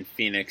guys in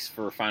Phoenix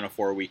for Final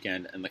Four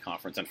weekend in the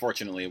conference.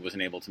 Unfortunately, I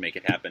wasn't able to make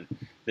it happen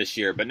this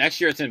year. But next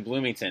year it's in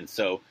Bloomington.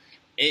 So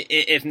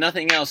if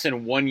nothing else,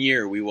 in 1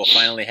 year we will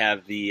finally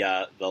have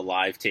the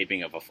live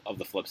taping of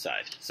the flip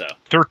side. So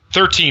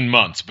 13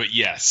 months, but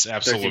yes,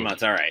 absolutely. 13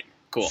 months. All right.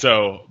 Cool.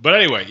 So, but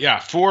anyway, yeah,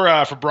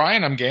 for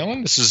Brian, I'm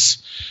Galen. This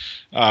has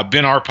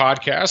been our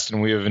podcast,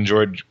 and we have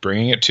enjoyed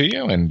bringing it to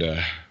you, and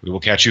we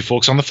will catch you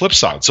folks on the flip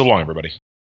side. So long, everybody.